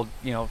so cold.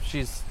 You know,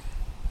 she's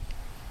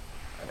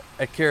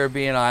a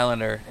Caribbean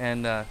islander,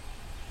 and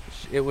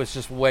it was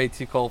just way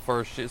too cold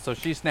for her. So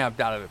she snapped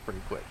out of it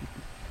pretty quick.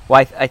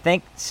 Well, I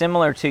think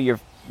similar to your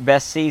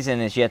best season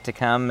is yet to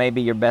come.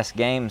 Maybe your best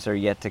games are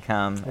yet to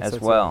come I'd as say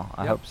so. well.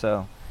 I Yep. hope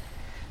so.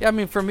 Yeah, I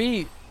mean, for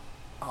me,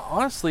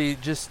 honestly,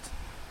 just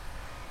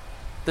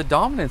the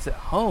dominance at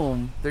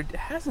home, there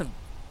hasn't.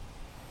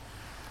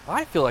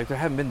 I feel like there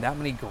haven't been that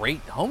many great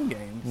home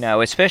games.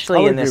 No, I especially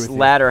would in agree this with you.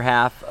 latter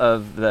half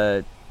of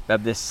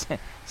this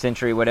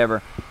century,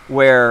 whatever,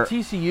 where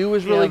TCU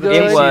was really Yeah, good.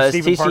 it was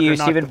Stephen Parker TCU,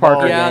 knocked Stephen the ball.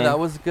 Parker. Yeah, game. that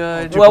was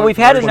good. Well, we've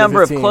had a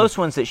number of 2015. close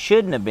ones that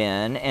shouldn't have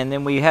been, and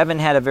then we haven't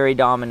had a very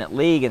dominant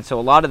league, and so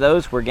a lot of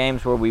those were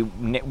games where we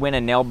win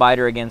a nail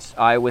biter against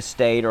Iowa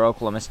State or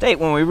Oklahoma State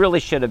when we really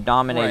should have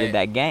dominated Right.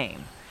 that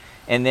game.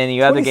 And then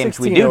the other games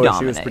we 2016 do OSU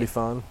dominate. was pretty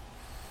fun.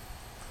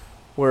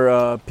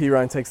 Where P.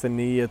 Ryan takes the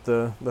knee at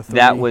the three.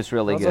 That was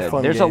really That was a good.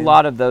 fun There's game. a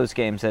lot of those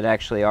games that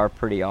actually are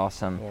pretty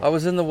awesome. Yeah. I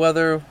was in the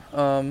weather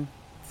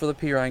for the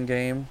Pirine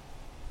game.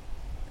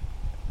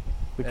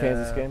 The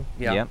Kansas game.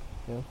 Yeah. Yep.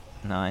 Yeah.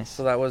 Nice.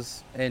 So that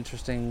was an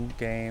interesting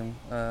game.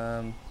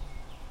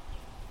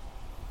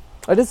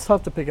 It is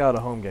tough to pick out a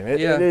home game.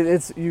 Yeah.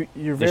 It's you're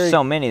There's very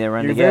so many that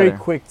run you're together. very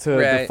quick to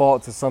Right.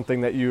 default to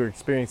something that you're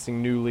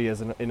experiencing newly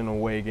as in an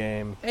away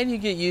game. And you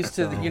get used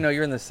to, So-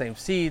 you're in the same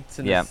seats,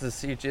 and Yeah. it's the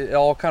seat, it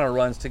all kind of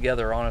runs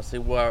together, honestly.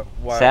 While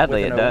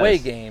Sadly, with it an away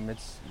does. game,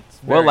 it's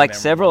Well, very like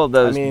memorable. several of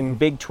those I mean-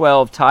 Big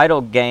 12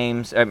 title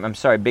games, I'm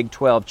sorry, Big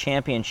 12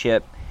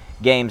 championship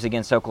games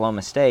against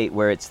Oklahoma State,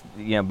 where it's,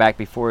 back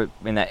before,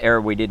 in that era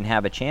we didn't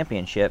have a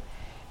championship,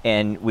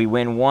 and we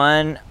win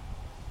one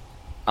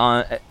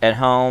at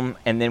home,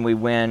 and then we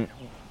win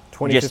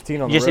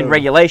 2015 on the just road. in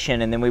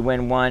regulation, and then we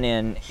win one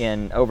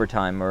in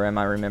overtime, or am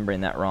I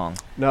remembering that wrong?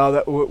 No,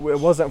 that it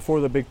wasn't for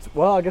the Big.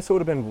 Well, I guess it would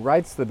have been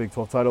rights to the Big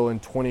 12 title in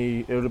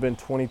 20. It would have been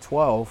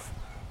 2012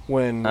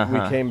 when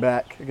Uh-huh. we came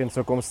back against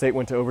Oklahoma State,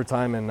 went to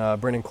overtime, and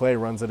Brendan Clay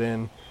runs it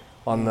in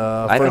on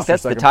the. I think first or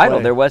that's the second title.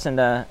 play. There wasn't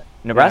a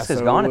Nebraska's Yeah,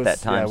 so gone it at that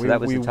was- time, yeah, so we-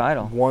 that was we the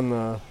title. Won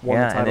the yeah,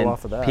 and title then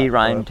off of that. P.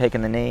 Ryan but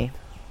taking the knee.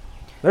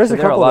 There's so a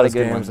there are couple a lot of of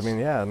those good games. ones. I mean,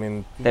 yeah, I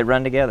mean. They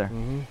run together.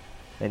 Mhm.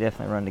 They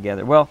definitely run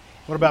together. Well,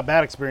 What about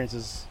bad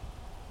experiences?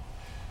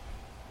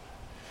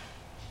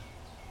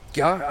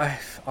 Yeah,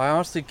 I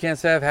honestly can't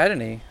say I've had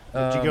any.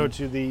 Did you go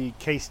to the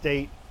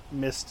K-State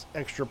missed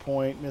extra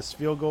point, missed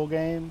field goal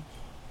game?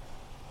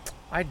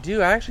 I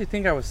do. I actually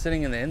think I was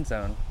sitting in the end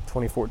zone.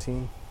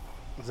 2014.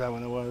 Is that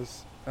when it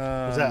was?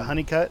 Was that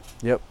Honeycutt?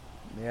 Yep.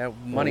 Yeah,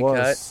 money it cut.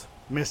 was.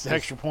 Missed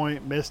extra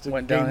point, missed a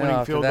Went downhill game-winning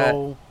after field that.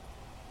 goal.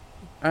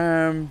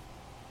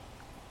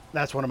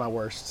 That's one of my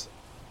worst.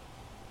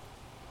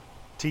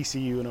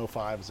 TCU in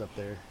 05 is up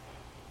there.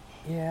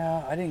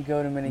 Yeah, I didn't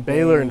go to many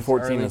Baylor in games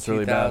 14 early was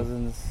really bad.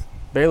 2000s.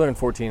 Baylor in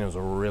 14 was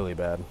really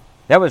bad.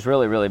 That was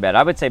really, really bad.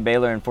 I would say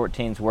Baylor in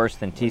 14 is worse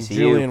than TCU.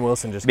 Julian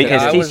Wilson just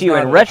Because got I was TCU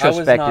in not-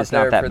 retrospect I was is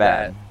not there that for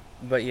bad.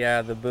 But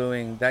yeah, the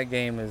booing, that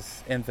game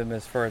is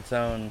infamous for its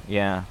own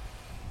Yeah.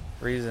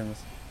 reasons.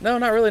 No,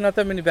 not really. Not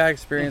that many bad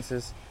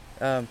experiences.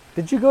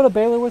 Did you go to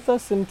Baylor with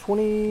us in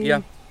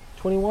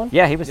 2021?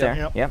 Yeah, he was Yep.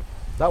 there. Yep. Yep.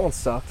 That one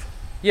sucked.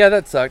 Yeah,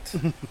 that sucked.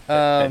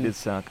 That did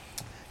suck.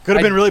 Could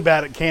have I- been really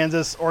bad at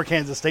Kansas or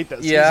Kansas State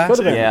that Yeah. Could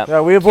season. have been. Yeah.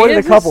 Yeah, we avoided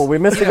Kansas- a couple. We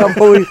missed a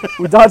couple.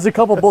 We dodged a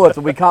couple bullets,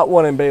 but we caught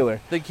one in Baylor.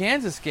 The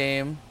Kansas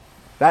game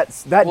That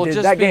will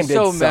just that be game did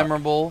so suck.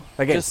 memorable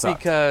That game just sucked.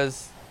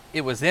 because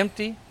it was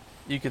empty.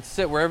 You could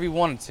sit wherever you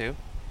wanted to.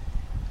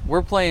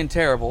 We're playing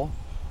terrible.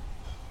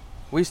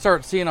 We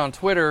start seeing on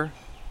Twitter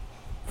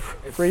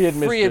Free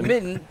admission. free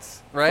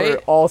admittance, right? For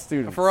all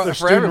students. For- The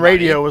student everybody.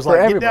 radio was For like,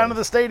 get everybody. down to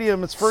the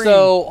stadium, it's free.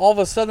 So all of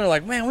a sudden they're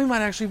like, man, we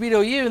might actually beat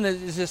OU, and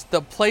it's just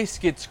the place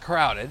gets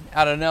crowded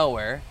out of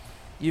nowhere.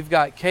 You've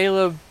got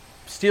Caleb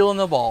stealing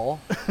the ball.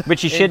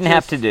 Which you It shouldn't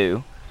have just- to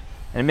do.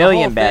 And a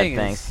million whole bad thing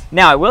things. is-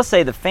 Now, I will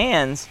say the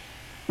fans,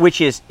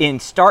 which is in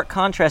stark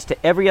contrast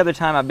to every other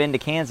time I've been to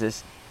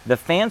Kansas, the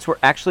fans were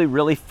actually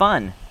really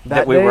fun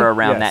that we day? were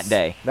around Yes. that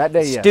day. That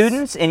day, yes.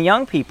 Students and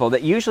young people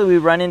that usually we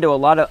run into a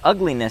lot of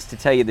ugliness, to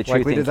tell you the Like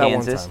truth, we in did that one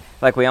Kansas. time.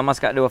 Like we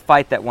almost got into a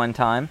fight that one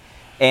time.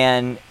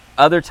 And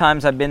other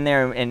times I've been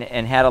there and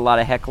had a lot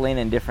of heckling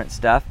and different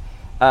stuff.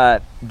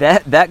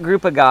 That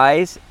group of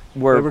guys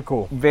They were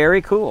cool.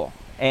 very cool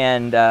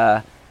and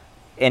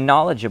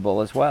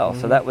knowledgeable as well.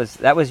 Mm-hmm. So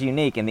that was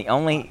unique, and the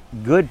only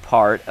good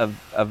part of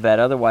that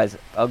otherwise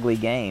ugly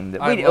game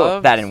that I we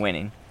loved- that and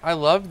winning. I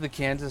loved the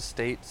Kansas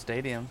State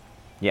Stadium.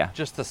 Yeah.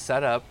 Just the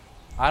setup.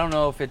 I don't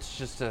know if it's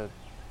just a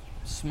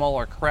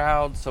smaller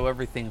crowd, so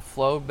everything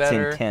flowed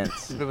better. It's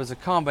intense. But it was a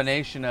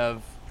combination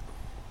of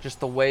just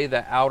the way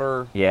the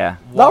outer Yeah.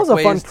 That was a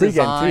fun walkways pregame too,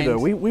 designed though.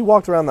 We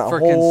walked around that for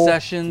whole.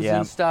 concessions Yeah.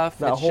 and stuff.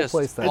 That it's whole just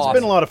place that- it's awesome.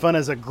 been a lot of fun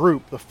as a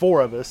group, the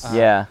four of us,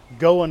 Yeah.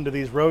 going to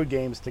these road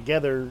games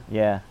together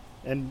Yeah.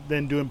 and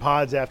then doing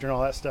pods after and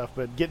all that stuff.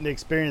 But getting to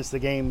experience the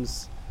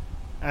games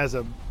as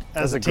a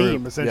As a team,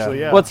 group, essentially,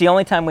 yeah. yeah. Well, it's the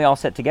only time we all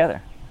sit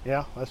together.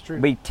 Yeah, that's true.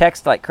 We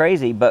text like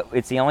crazy, but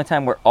it's the only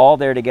time we're all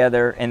there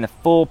together in the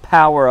full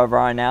power of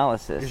our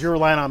analysis. Because you're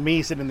relying on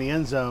me sitting in the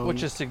end zone.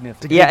 which is to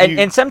significant. give Yeah, and- you-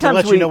 and sometimes to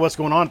let we- you know what's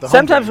going on at the home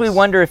Sometimes we games.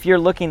 wonder if you're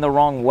looking the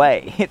wrong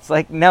way. It's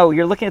like, no,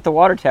 you're looking at the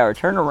water tower.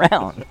 Turn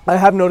around. I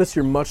have noticed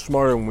you're much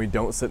smarter when we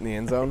don't sit in the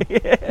end zone. You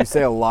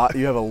say a lot.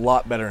 You have a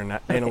lot better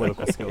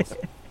analytical skills.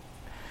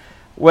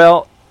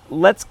 Well,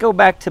 let's go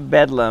back to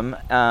Bedlam.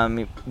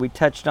 We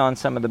touched on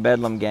some of the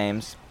Bedlam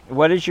games.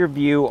 What is your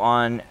view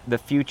on the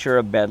future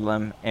of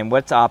Bedlam and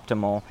what's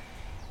optimal?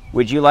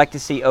 Would you like to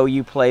see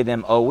OU play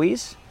them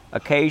always,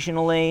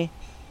 occasionally,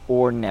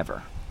 or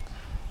never?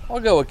 I'll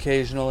go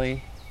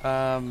occasionally.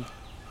 I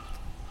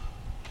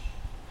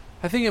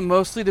think it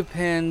mostly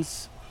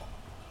depends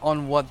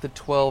on what the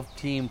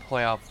 12-team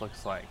playoff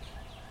looks like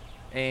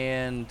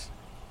and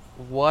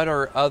what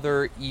are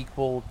other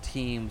equal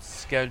teams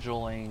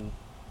scheduling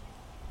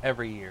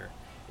every year.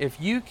 If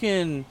you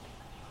can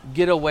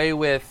get away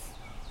with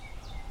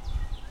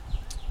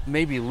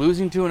maybe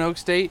losing to an Oak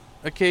State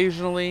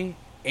occasionally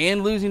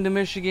and losing to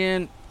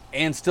Michigan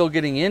and still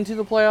getting into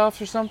the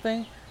playoffs or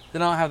something,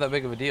 then I don't have that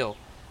big of a deal.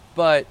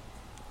 But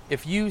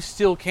if you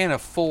still can't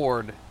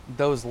afford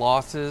those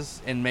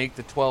losses and make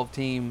the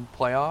 12-team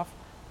playoff,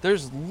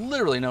 there's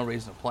literally no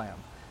reason to play them.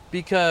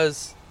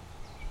 Because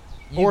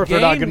you Or if they're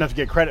not gain- good enough to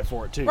get credit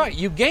for it, too. Right,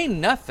 you gain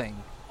nothing,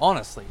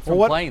 honestly, from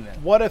Well, playing them.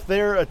 what if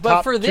they're a But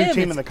top for two them,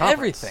 team it's in the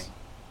conference? everything.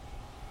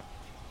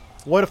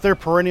 What if they're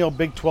perennial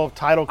Big 12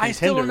 title I contenders?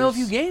 still don't know if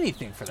you gain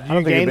anything for that. I don't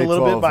You think a gain a Big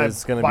little bit 12 by,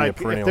 is gonna be by a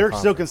perennial if they're still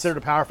conference. considered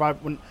a Power 5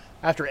 when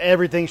after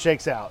everything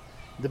shakes out.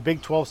 The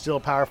Big 12 still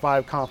a Power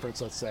 5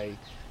 conference, let's say,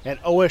 and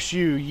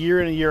OSU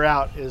year in and year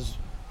out is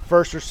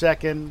first or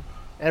second,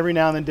 every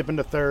now and then dip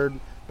into third,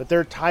 but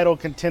they're title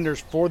contenders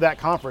for that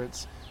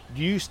conference.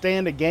 Do you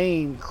stand to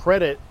gain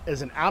credit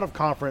as an out of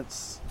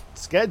conference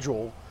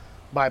schedule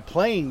by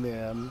playing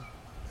them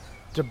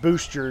to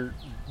boost your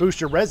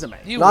resume?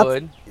 You Not,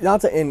 would.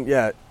 not to end.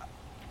 Yeah,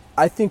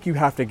 I think you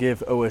have to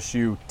give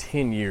OSU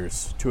 10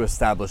 years to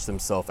establish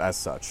themselves as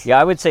such. Yeah,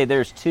 I would say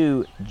there's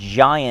two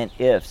giant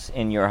ifs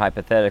in your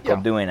hypothetical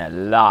Yeah. doing a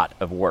lot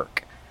of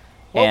work.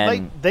 Well,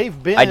 and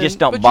they've been. I just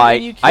don't But buy.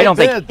 you I don't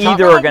can't- think the top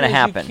either are Problem going to is you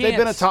happen. can't They've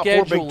been a top four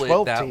Big schedule it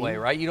 12 that team. way,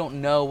 right? You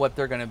don't know what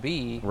they're going to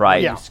be. Right.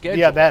 when Yeah, you schedule.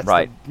 yeah, that's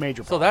Right. the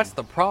major So problem. that's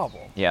the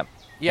problem. Yep.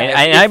 Yeah, and, if-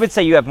 and I if- would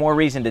say you have more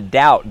reason to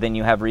doubt than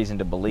you have reason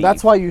to believe.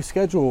 That's why you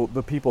schedule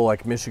the people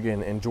like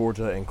Michigan and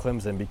Georgia and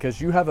Clemson, because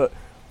you have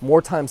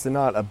more times than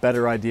not a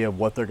better idea of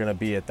what they're going to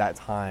be at that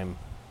time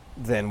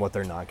than what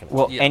they're not going to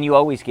Well, Yeah. and you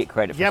always get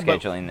credit for Yeah, but-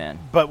 scheduling then.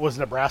 But was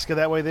Nebraska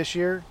that way this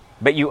year?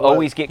 But you Well,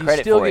 always get you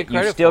credit still for get it. You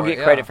credit still for get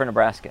it, credit yeah. for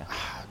Nebraska.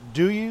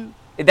 Do you?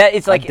 That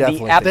it's like the definitely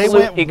think absolute so.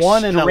 They went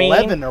 1 and extreme,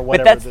 11 or but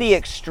whatever that's it the is.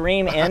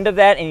 extreme end of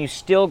that, and you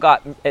still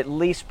got at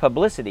least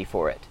publicity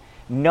for it.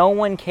 No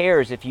one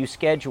cares if you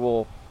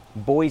schedule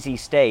Boise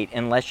State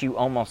unless you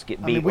almost get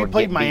beat. I mean, we or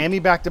played get Miami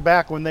beat.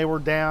 back-to-back when they were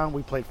down.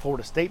 We played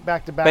Florida State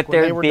back-to-back But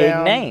when they they're were big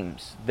down.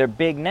 names. They're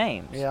big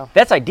names. Yeah.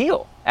 That's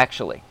ideal,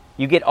 actually.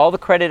 You get all the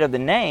credit of the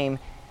name,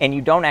 and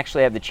you don't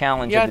actually have the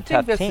challenge Yeah, of the tough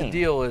I think that's team. the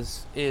deal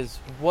is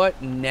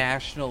what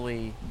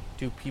nationally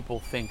do people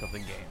think of the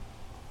game,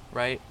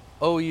 right?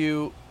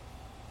 OU,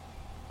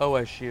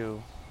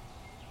 OSU,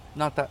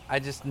 not that,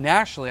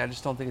 nationally, I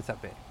just don't think it's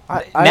that big.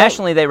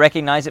 Nationally, they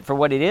recognize it for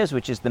what it is,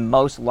 which is the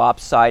most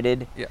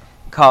lopsided Yeah.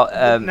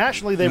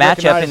 Nationally, they matchup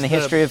recognize in the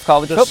history of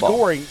college the football.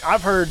 scoring.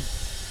 I've heard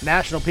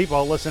national people.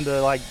 I listen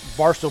to like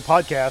Barstool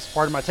podcast,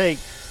 Part of My Take,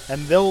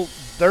 and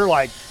they're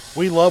like,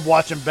 we love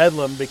watching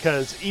Bedlam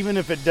because even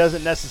if it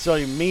doesn't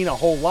necessarily mean a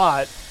whole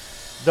lot,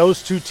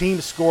 those two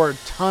teams score a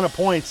ton of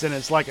points and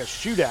it's like a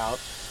shootout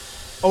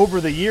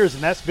over the years,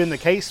 and that's been the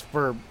case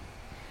for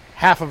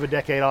half of a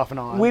decade off and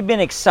on. We've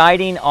been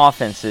exciting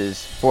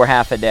offenses for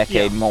half a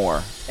decade Yeah.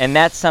 more, and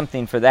that's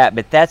something for that,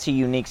 but that's a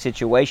unique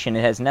situation.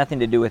 It has nothing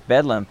to do with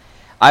Bedlam.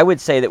 I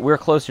would say that we're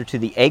closer to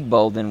the Egg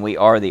Bowl than we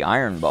are the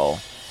Iron Bowl,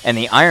 and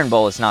the Iron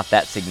Bowl is not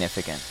that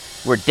significant.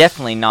 We're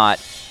definitely not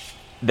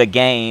the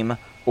Game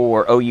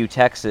or OU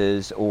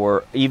Texas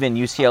or even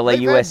UCLA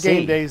They've USC. had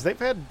game days. They've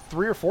had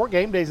 3 or 4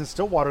 game days in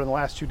Stillwater in the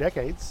last 2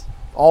 decades.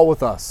 All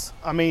with us.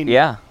 I mean,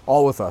 Yeah.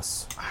 All with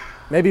us.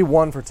 Maybe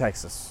one for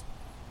Texas.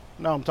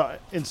 No, I'm talking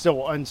in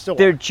Stillwater.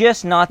 They're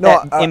just not No,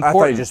 that I important.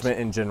 thought you just meant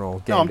in general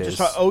game No, I'm days.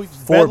 just talking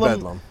for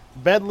Bedlam.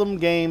 Bedlam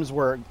games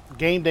where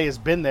game day has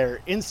been there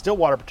in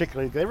Stillwater,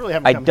 particularly. They really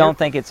haven't. I come don't here.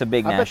 think it's a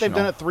big I bet national they've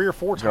done it 3 or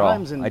 4 draw.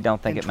 times in. I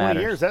don't think in it 20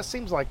 matters. years. That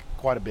seems like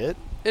quite a bit.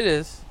 It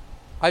is.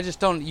 I just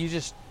don't. You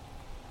just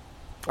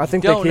I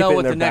think don't they keep know it in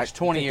what their the next back,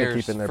 20 I think they years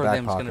keep it in their for back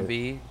them is going to pocket.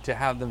 be to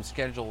have them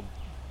scheduled.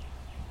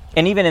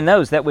 And even in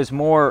those, that was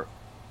more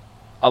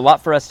a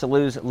lot for us to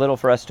lose, little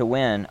for us to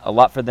win, a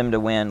lot for them to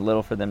win,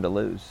 little for them to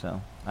lose.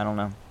 So I don't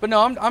know. But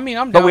no, I'm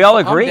down. But we all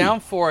I'm agree. down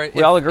for it.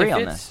 We all agree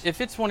on this.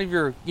 If it's one of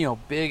your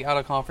big out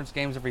of conference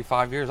games every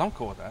 5 years, I'm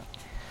cool with that.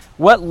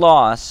 What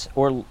loss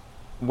or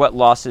what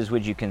losses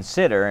would you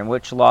consider, and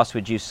which loss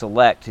would you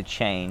select to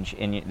change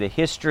in the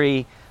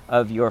history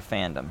of your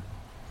fandom?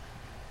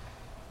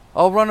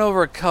 I'll run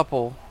over a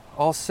couple.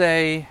 I'll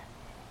say,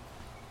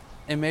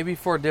 and maybe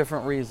for a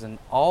different reason,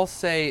 I'll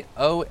say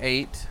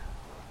 08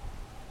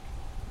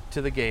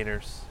 to the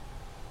Gators.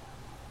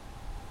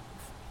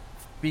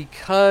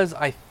 Because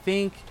I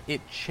think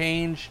it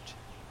changed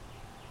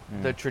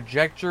the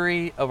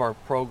trajectory of our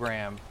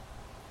program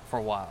for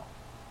a while.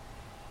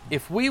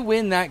 If we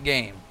win that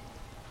game,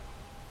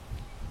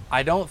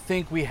 I don't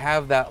think we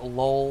have that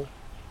lull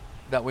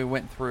that we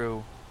went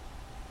through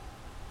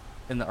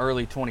in the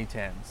early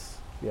 2010s.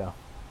 Yeah.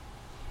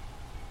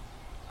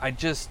 I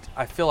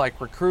feel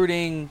like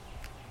recruiting,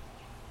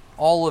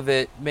 all of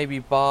it, maybe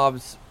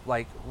Bob's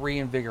like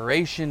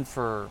reinvigoration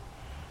for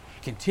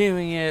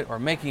continuing it or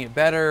making it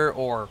better,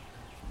 or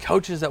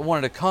coaches that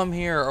wanted to come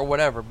here or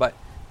whatever, but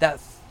that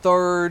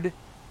third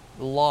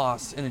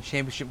loss in a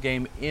championship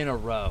game in a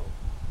row,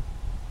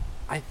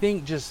 I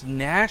think just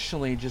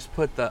nationally just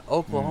put the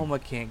Oklahoma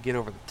can't get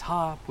over the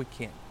top, we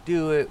can't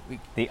do it,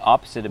 The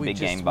opposite of we big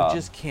just, game, Bob. we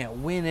just can't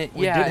win it.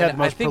 We yeah, did have and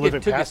the I most think it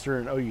prolific took us, passer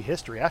in OU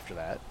history after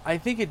that, I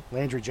think it,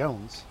 Landry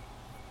Jones.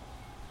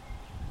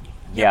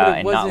 yeah, but it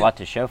and not a wasn't- lot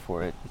to show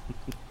for it.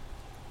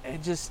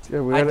 it just,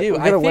 Yeah, we I gotta, do. we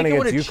I gotta think win it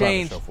would against have UConn to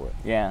changed. show for it.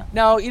 Yeah.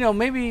 Now,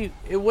 maybe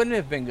it wouldn't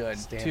have been good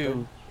to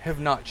Stanford. have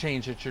not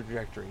changed the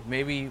trajectory.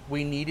 Maybe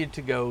we needed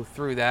to go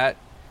through that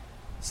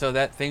so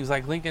that things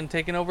like Lincoln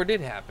taking over did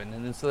happen,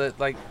 and then so that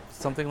like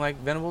something like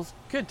Venables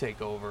could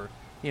take over.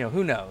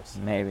 Who knows?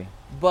 Maybe.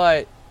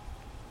 But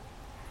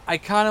I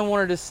kind of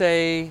wanted to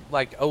say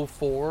like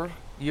 04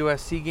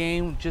 USC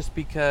game just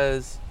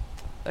because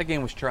that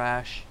game was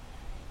trash.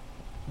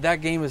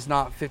 That game is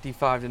not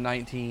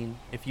 55-19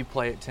 if you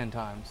play it 10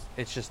 times.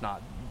 It's just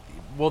not.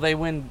 Will they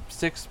win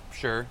 6?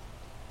 Sure.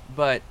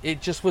 But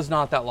it just was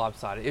not that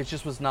lopsided. It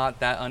just was not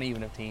that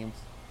uneven of teams.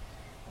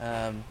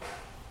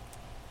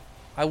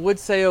 I would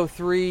say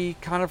 03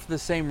 kind of for the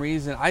same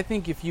reason. I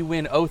think if you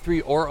win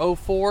 03 or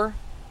 04,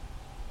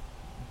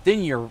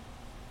 then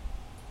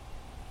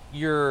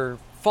you're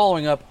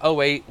following up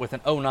 08 with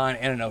an 09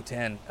 and an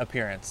 010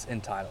 appearance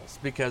in titles,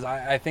 because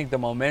I think the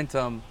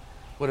momentum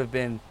would have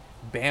been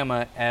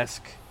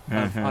Bama-esque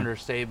under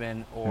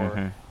Saban,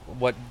 or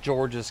what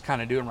George is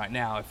kind of doing right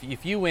now.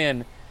 If you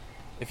win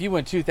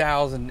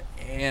 2000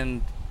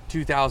 and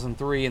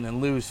 2003 and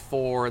then lose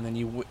 4 and then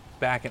you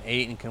back in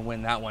 8 and can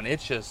win that one,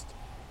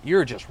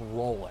 you're just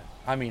rolling.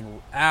 I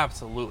mean,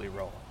 absolutely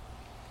rolling.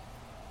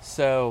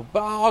 So,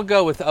 but I'll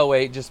go with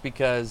 08 just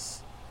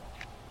because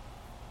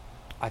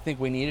I think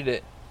we needed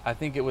it. I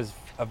think it was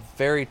a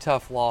very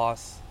tough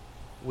loss.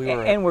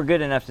 And we're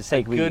good enough to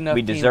say good enough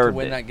we team deserved to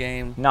win it. that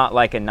game. Not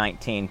like a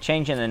 19.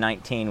 Changing a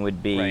 19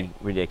 would be Right.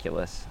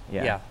 ridiculous.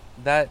 Yeah.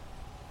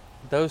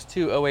 Those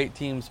two 08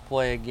 teams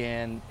play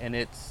again, and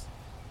it's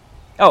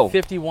Oh,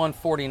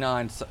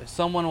 51-49.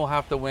 Someone will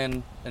have to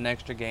win an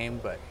extra game,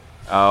 but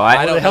Oh,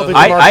 I don't know.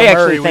 I DeMarco actually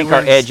Murray, think we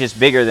our win- edge is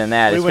bigger than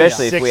that, we win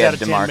especially if 6 we out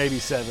have of 10, DeMarco. maybe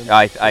 7.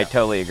 I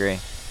totally agree.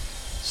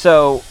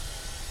 So,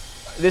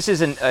 this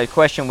isn't a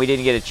question we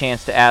didn't get a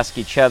chance to ask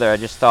each other. I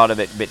just thought of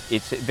it, but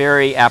it's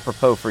very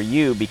apropos for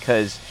you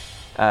because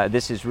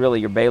this is really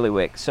your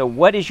bailiwick. So,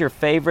 what is your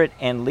favorite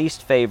and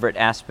least favorite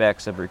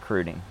aspects of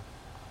recruiting?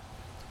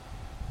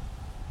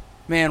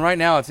 Man, right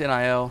now it's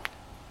NIL.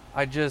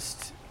 I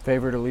just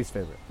Favorite or least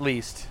favorite?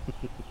 least.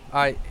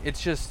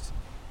 It's just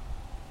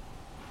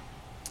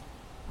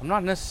I'm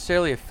not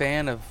necessarily a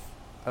fan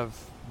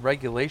of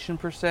regulation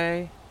per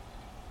se,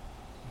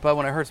 but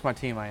when it hurts my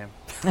team, I am.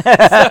 So,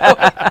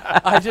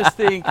 I just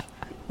think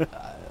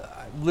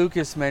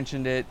Lucas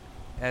mentioned it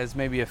as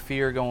maybe a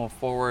fear going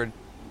forward.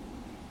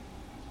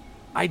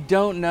 I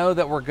don't know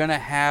that we're gonna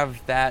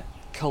have that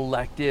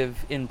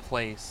collective in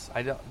place.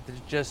 There's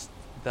just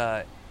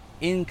the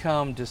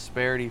income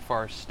disparity for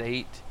our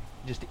state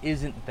just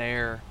isn't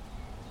there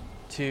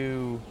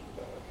to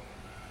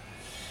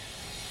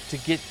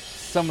get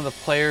some of the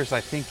players I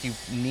think you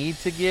need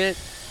to get,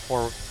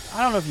 or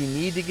I don't know if you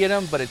need to get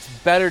them, but it's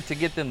better to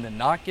get them than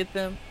not get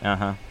them.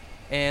 Uh-huh.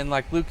 And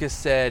like Lucas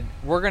said,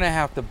 we're going to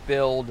have to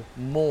build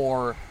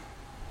more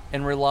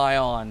and rely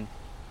on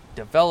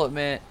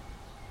development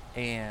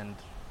and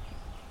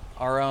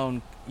our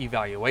own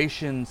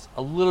evaluations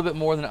a little bit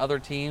more than other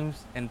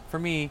teams. And for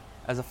me,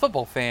 as a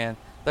football fan,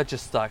 that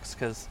just sucks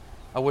because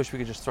I wish we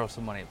could just throw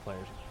some money at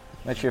players.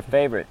 What's your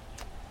favorite?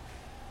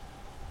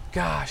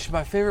 Gosh,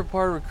 my favorite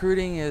part of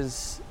recruiting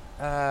is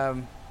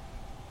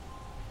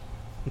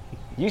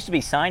Used to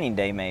be signing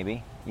day,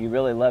 maybe. You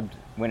really loved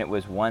when it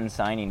was one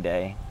signing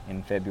day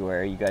in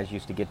February. You guys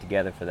used to get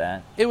together for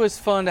that. it was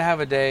fun to have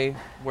a day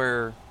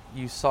where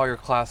you saw your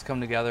class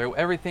come together.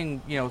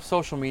 Everything,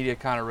 social media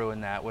kind of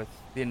ruined that with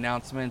the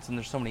announcements, and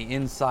there's so many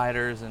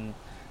insiders and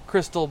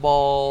crystal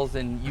balls,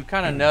 and you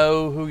kind of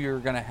know who you're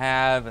going to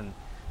have, and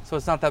so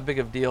it's not that big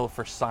of a deal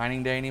for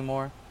signing day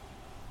anymore.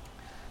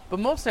 But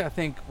mostly I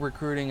think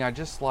recruiting, I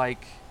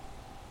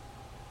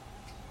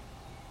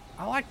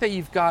like that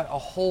you've got a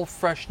whole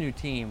fresh new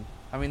team.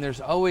 I mean,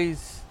 there's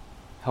always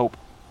Hope.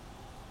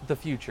 the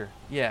future,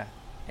 yeah,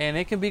 and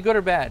it can be good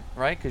or bad,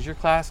 right? Because your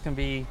class can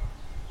be,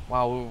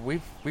 wow,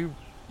 we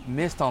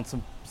missed on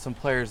some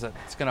players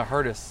that's going to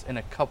hurt us in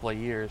a couple of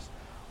years,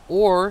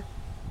 or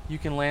you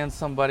can land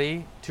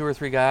somebody, 2 or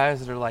 3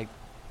 guys that are like,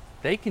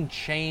 they can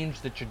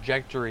change the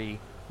trajectory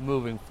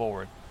moving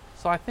forward.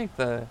 So I think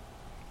the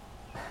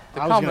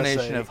I was gonna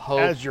combination say, of hope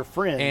as your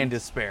friend, and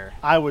despair.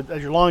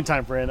 as your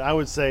longtime friend, I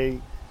would say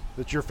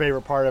that your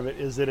favorite part of it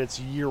is that it's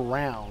year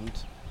round,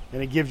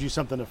 and it gives you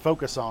something to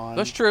focus on.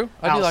 That's true.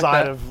 I do like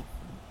outside that. of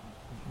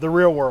the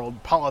real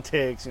world,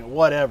 politics,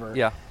 whatever.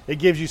 Yeah. It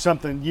gives you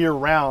something year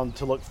round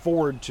to look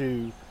forward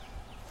to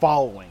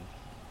following.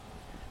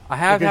 I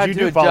have Because had you to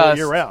do follow adjust.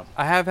 year-round.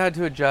 I have had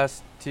to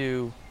adjust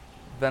to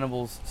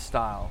Venable's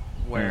style,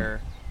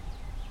 where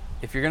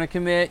if you're going to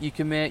commit, you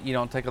commit. You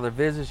don't take other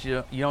visits.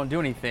 You don't do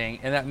anything,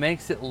 and that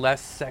makes it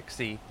less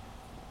sexy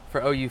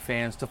for OU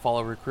fans to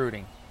follow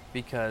recruiting,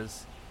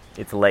 because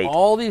It's late.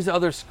 all these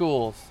other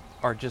schools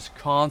are just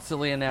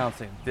constantly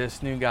announcing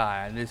this new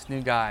guy and this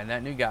new guy and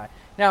that new guy.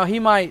 Now, he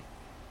might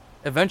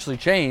eventually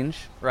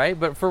change, right?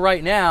 But for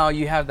right now,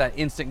 you have that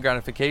instant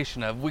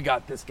gratification of, we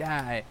got this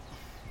guy.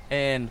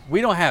 And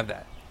we don't have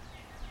that.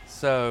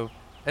 So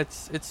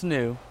it's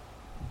new,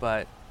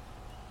 but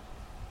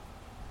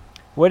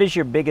What is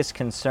your biggest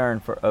concern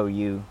for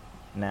OU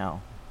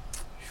now?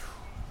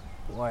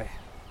 boy,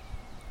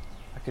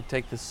 I could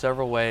take this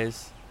several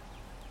ways.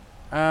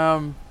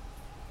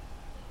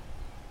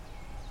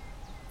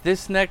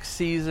 This next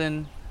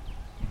season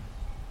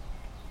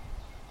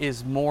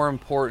is more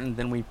important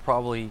than we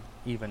probably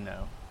even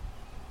know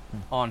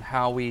on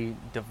how we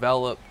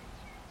develop,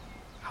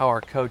 how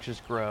our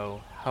coaches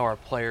grow, how our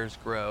players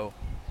grow.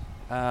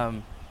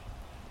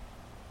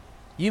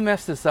 You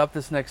mess this up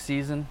this next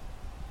season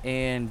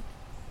and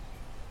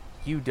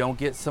you don't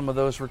get some of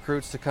those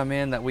recruits to come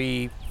in that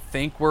we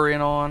think we're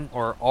in on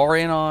or are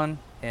in on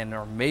and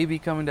are maybe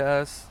coming to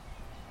us,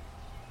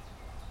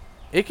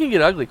 it can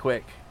get ugly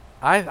quick.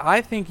 I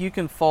think you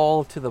can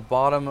fall to the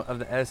bottom of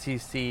the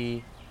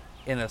SEC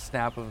in a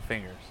snap of the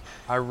fingers.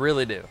 I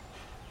really do.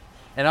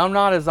 And I'm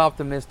not as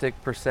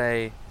optimistic per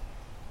se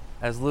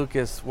as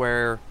Lucas,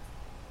 where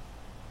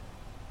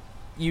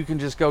you can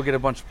just go get a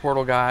bunch of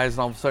portal guys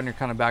and all of a sudden you're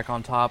kind of back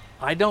on top.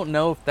 I don't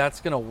know if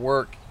that's going to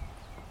work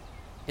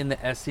in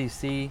the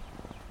SEC,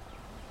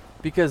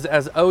 because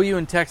as OU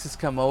and Texas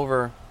come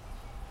over,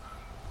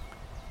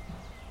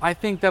 I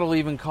think that'll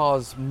even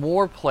cause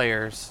more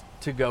players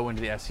to go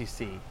into the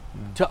SEC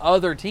to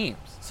other teams.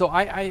 So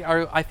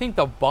I think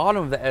the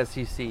bottom of the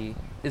SEC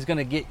is going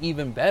to get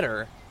even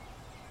better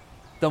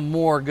the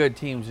more good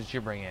teams that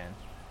you bring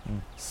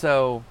in.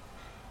 So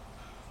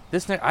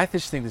I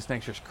just think this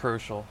next year's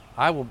crucial.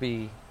 I will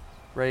be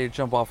ready to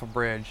jump off a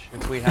bridge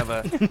if we have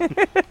a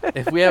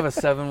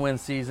 7-win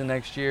season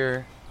next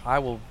year.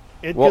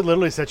 It could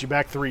literally set you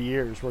back 3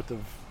 years worth of.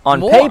 On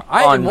More. paper,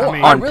 I on, mean,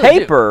 on I really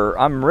paper,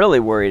 I'm really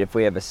worried if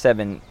we have a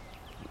 7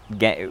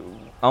 game.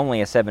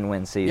 only a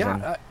 7-win season.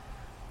 Yeah,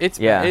 it's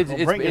Yeah. It's, Well,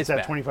 it's, Brent it's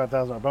gets that bad.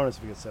 $25,000 bonus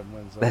if he gets 7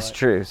 wins. That's right?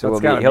 true. So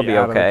That's gotta he'll be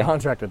out of the okay.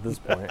 contract at this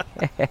point.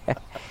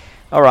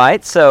 All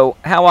right. So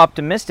how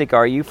optimistic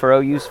are you for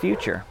OU's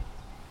future?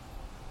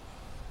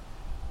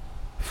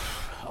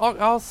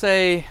 I'll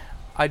say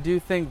I do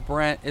think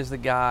Brent is the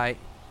guy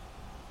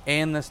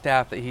and the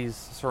staff that he's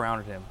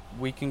surrounded him.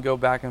 We can go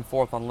back and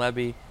forth on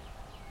Lebby.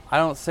 I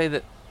don't say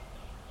that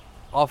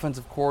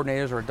offensive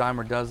coordinators are a dime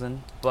a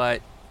dozen,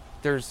 but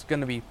there's going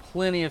to be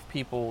plenty of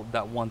people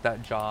that want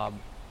that job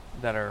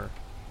that are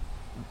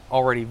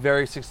already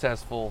very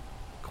successful,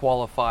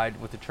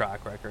 qualified with a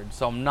track record.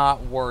 So I'm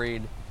not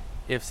worried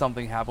if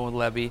something happened with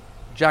Lebby.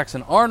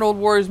 Jackson Arnold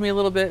worries me a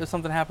little bit if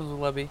something happens with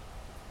Lebby.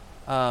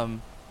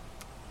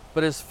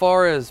 But as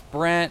far as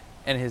Brent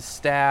and his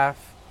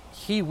staff,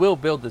 he will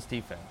build this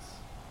defense.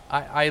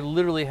 I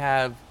literally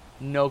have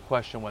no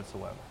question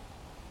whatsoever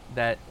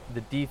that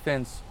the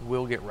defense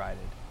will get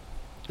righted.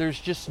 There's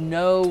just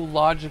no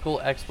logical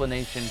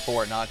explanation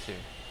for it not to.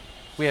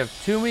 We have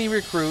too many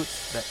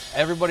recruits that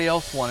everybody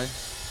else wanted,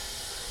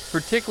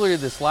 particularly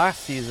this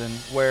last season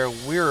where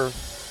we're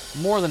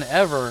more than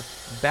ever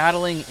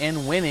battling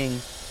and winning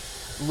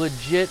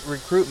legit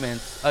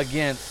recruitments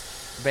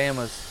against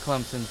Bama's,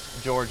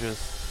 Clemson's,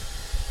 Georgia's,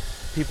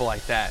 people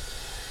like that.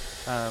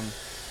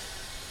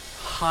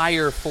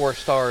 Higher 4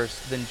 stars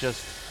than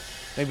just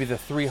maybe the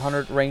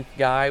 300th ranked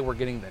guy. We're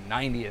getting the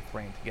 90th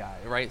ranked guy,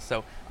 right?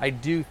 So I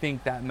do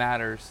think that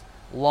matters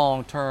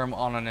long term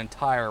on an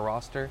entire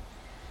roster.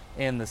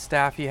 And the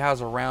staff he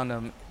has around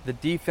him, the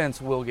defense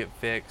will get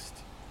fixed.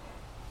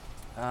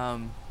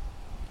 I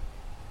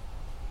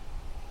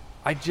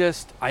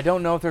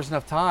don't know if there's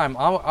enough time.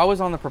 I was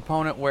on the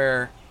proponent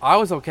where I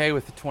was okay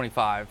with the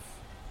 25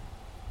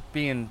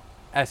 being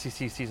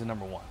SEC season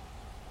number 1.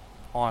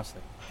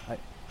 Honestly,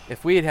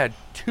 if we had had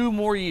 2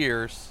 more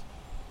years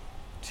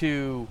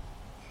to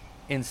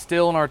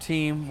instill in our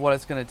team what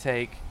it's going to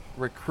take,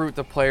 recruit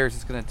the players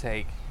it's going to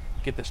take,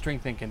 get the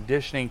strength and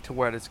conditioning to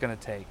what it's going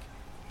to take,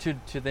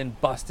 to then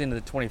bust into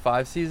the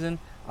 25 season,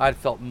 I'd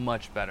felt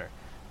much better.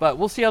 But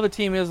we'll see how the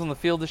team is on the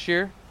field this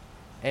year,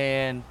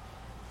 and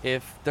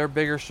if they're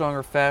bigger,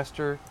 stronger,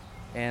 faster,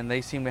 and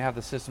they seem to have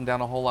the system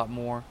down a whole lot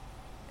more,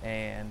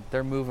 and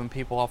they're moving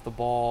people off the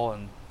ball,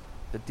 and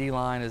the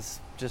D-line is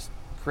just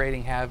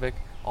creating havoc,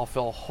 I'll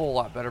feel a whole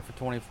lot better for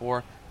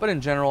 24. But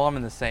in general, I'm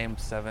in the same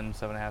 7,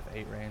 7.5,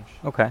 8 range.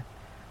 Okay.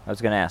 I was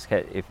going to ask,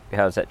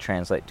 how does that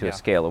translate to Yeah. a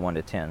scale of 1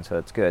 to 10? So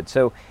that's good.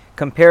 So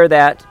compare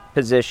that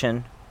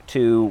position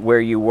to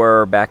where you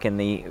were back in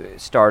the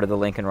start of the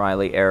Lincoln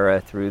Riley era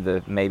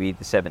through maybe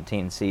the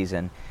 17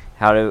 season.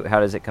 How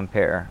does it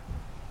compare?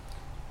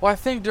 Well, I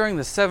think during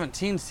the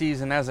 17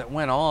 season, as it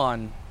went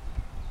on,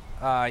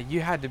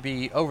 you had to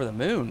be over the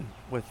moon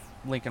with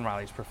Lincoln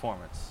Riley's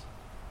performance.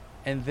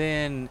 And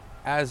then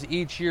as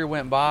each year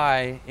went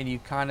by and you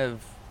kind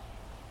of,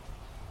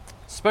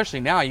 especially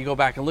now, you go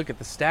back and look at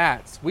the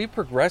stats, we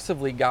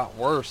progressively got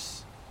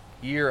worse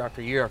year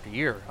after year after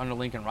year under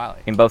Lincoln Riley.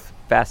 In both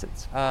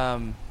facets.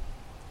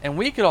 And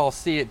we could all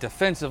see it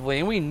defensively,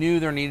 and we knew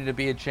there needed to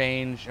be a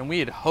change, and we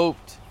had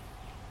hoped,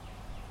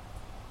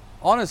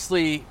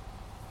 honestly,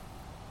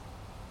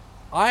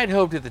 I had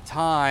hoped at the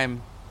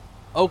time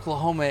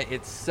Oklahoma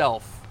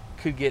itself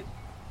could get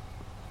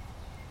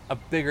a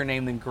bigger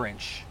name than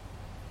Grinch.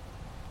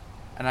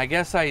 And I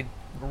guess I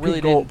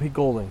really didn't. Pete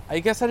Golding. I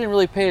guess I didn't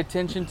really pay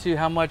attention to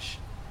how much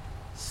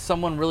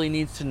someone really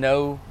needs to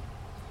know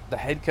the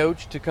head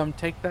coach to come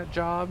take that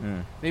job.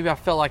 Maybe I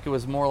felt like it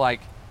was more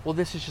like, well,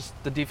 this is just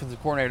the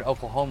defensive coordinator at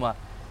Oklahoma.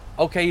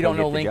 Okay, you He'll don't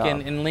know get the Lincoln,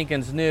 job. and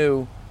Lincoln's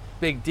new,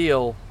 big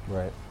deal.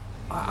 Right.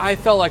 I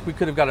felt like we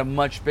could have got a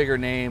much bigger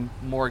name,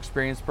 more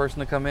experienced person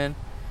to come in.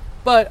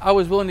 But I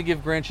was willing to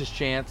give Grinch his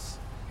chance,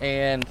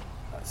 and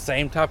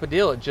same type of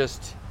deal. It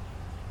just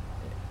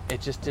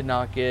did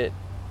not get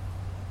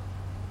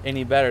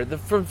any better.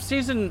 From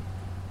season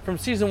 1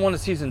 to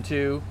season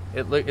 2,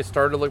 it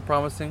started to look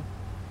promising,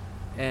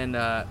 and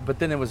but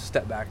then it was a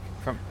step back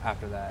from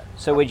after that.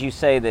 So would you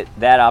say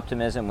that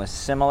optimism was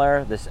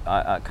similar, this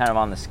kind of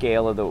on the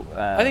scale of the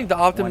I think the 1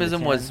 to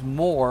optimism 10? was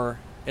more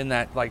in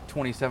that like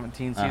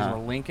 2017 season Uh-huh.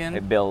 with Lincoln.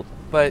 It built.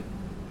 But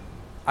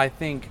I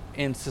think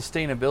in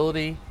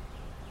sustainability,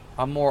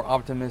 I'm more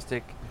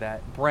optimistic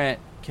that Brent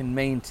can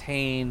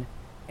maintain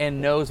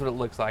and knows what it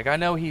looks like. I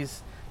know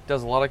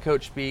does a lot of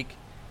coach speak,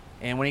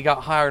 and when he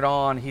got hired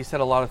on, he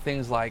said a lot of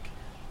things like,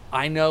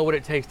 I know what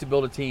it takes to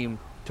build a team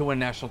to win a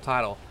national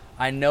title.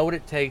 I know what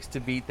it takes to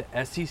beat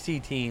the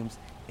SEC teams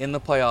in the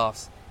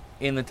playoffs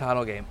in the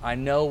title game. I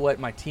know what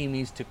my team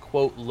needs to,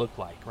 quote, look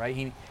like,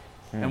 right?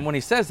 And when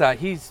he says that,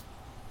 he's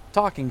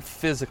talking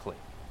physically.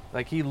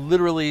 Like, he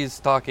literally is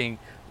talking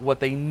what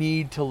they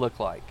need to look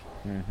like.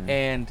 Mm-hmm.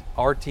 And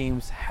our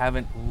teams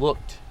haven't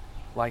looked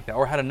like that,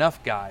 or had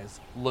enough guys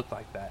look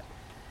like that.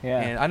 Yeah.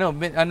 And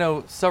I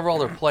know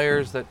several other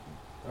players that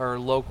are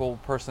local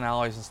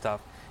personalities and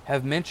stuff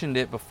have mentioned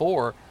it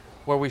before,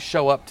 where we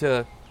show up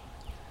to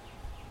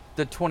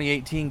the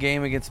 2018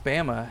 game against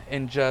Bama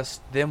and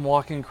just them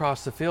walking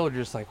across the field,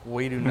 just like,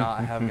 we do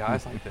not have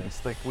guys like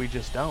this. Like, we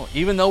just don't.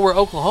 Even though we're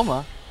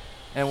Oklahoma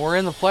and we're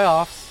in the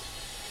playoffs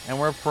and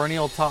we're a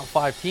perennial top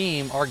 5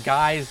 team, our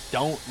guys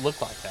don't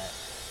look like that.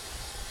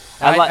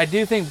 I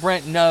do think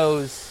Brent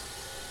knows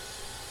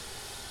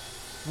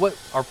what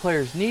our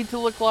players need to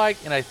look like,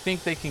 and I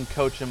think they can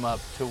coach them up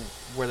to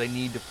where they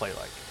need to play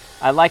like.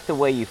 I like the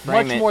way you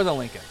frame it. Much more than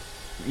Lincoln.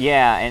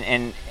 Yeah,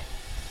 and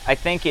I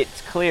think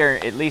it's clear,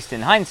 at least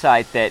in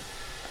hindsight, that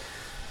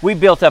we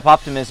built up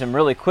optimism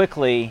really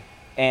quickly,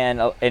 and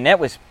that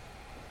was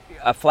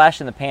a flash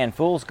in the pan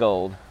fool's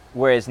gold.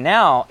 Whereas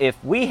now,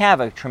 if we have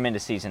a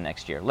tremendous season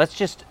next year, let's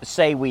just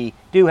say we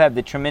do have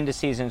the tremendous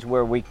seasons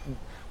where we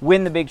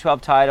win the Big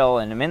 12 title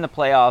and I'm in the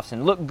playoffs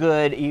and look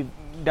good. You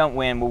don't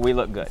win, well, we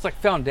look good. It's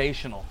like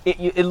foundational.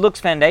 It looks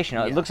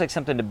foundational. Yeah. It looks like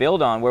something to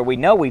build on, where we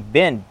know we've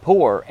been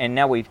poor, and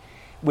now we've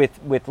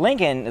with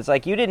Lincoln, it's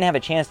like you didn't have a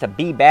chance to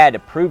be bad to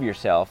prove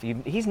yourself.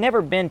 He's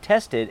never been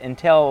tested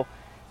until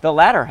the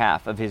latter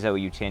half of his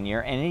OU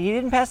tenure, and he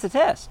didn't pass the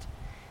test.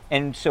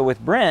 And so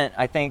with Brent,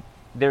 I think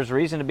there's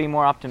reason to be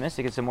more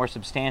optimistic. It's a more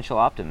substantial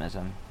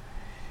optimism.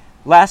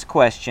 Last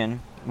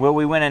question, will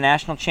we win a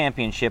national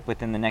championship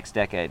within the next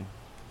decade?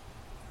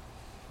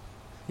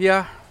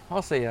 Yeah,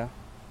 I'll say yeah.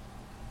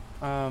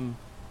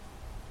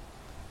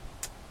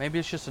 Maybe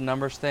it's just a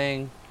numbers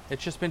thing.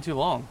 It's just been too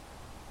long.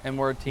 And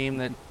we're a team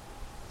that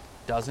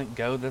doesn't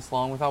go this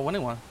long without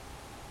winning one.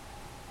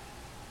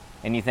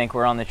 And you think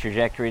we're on the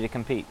trajectory to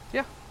compete?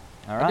 Yeah.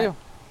 All right. I do.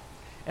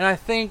 And I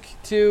think,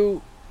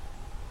 too,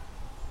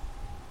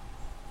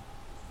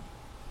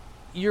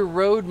 your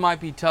road might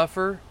be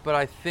tougher, but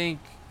I think,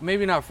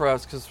 maybe not for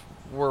us because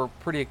we're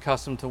pretty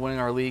accustomed to winning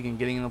our league and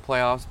getting in the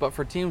playoffs, but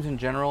for teams in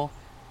general,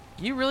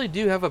 you really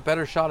do have a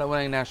better shot at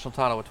winning a national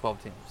title with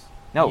 12 teams.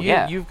 No,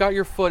 yeah. You've got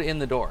your foot in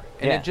the door.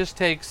 And Yeah. it just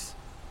takes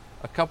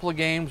a couple of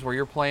games where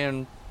you're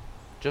playing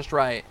just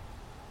right,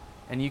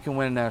 and you can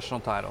win a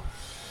national title.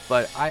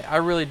 But I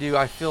really do.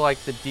 I feel like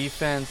the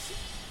defense,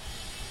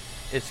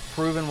 it's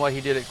proven what he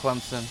did at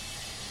Clemson.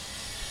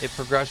 It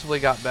progressively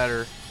got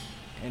better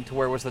into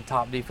where it was the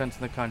top defense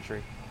in the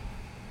country.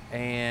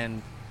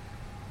 And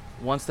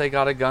once they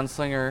got a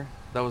gunslinger,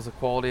 that was the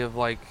quality of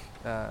like,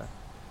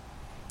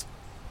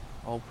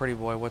 oh, pretty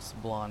boy, what's the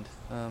blonde?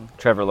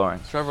 Trevor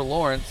Lawrence. Trevor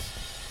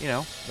Lawrence, you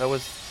know, that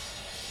was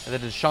the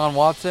Deshaun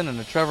Watson and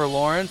the Trevor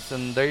Lawrence,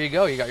 and there you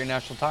go. You got your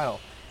national title.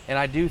 And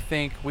I do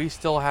think we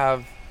still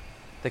have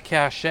the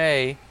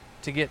cachet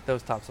to get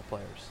those types of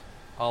players,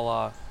 a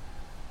la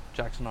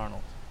Jackson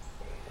Arnold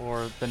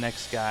or the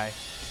next guy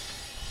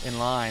in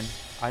line.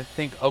 I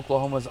think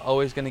Oklahoma's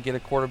always going to get a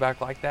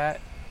quarterback like that,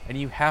 and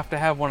you have to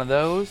have one of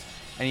those,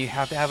 and you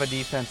have to have a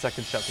defense that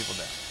can shut people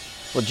down.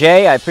 Well,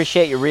 Jay, I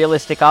appreciate your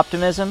realistic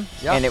optimism,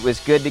 Yeah. and it was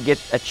good to get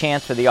a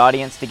chance for the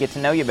audience to get to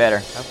know you better.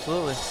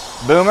 Absolutely.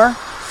 Boomer?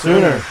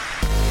 Sooner.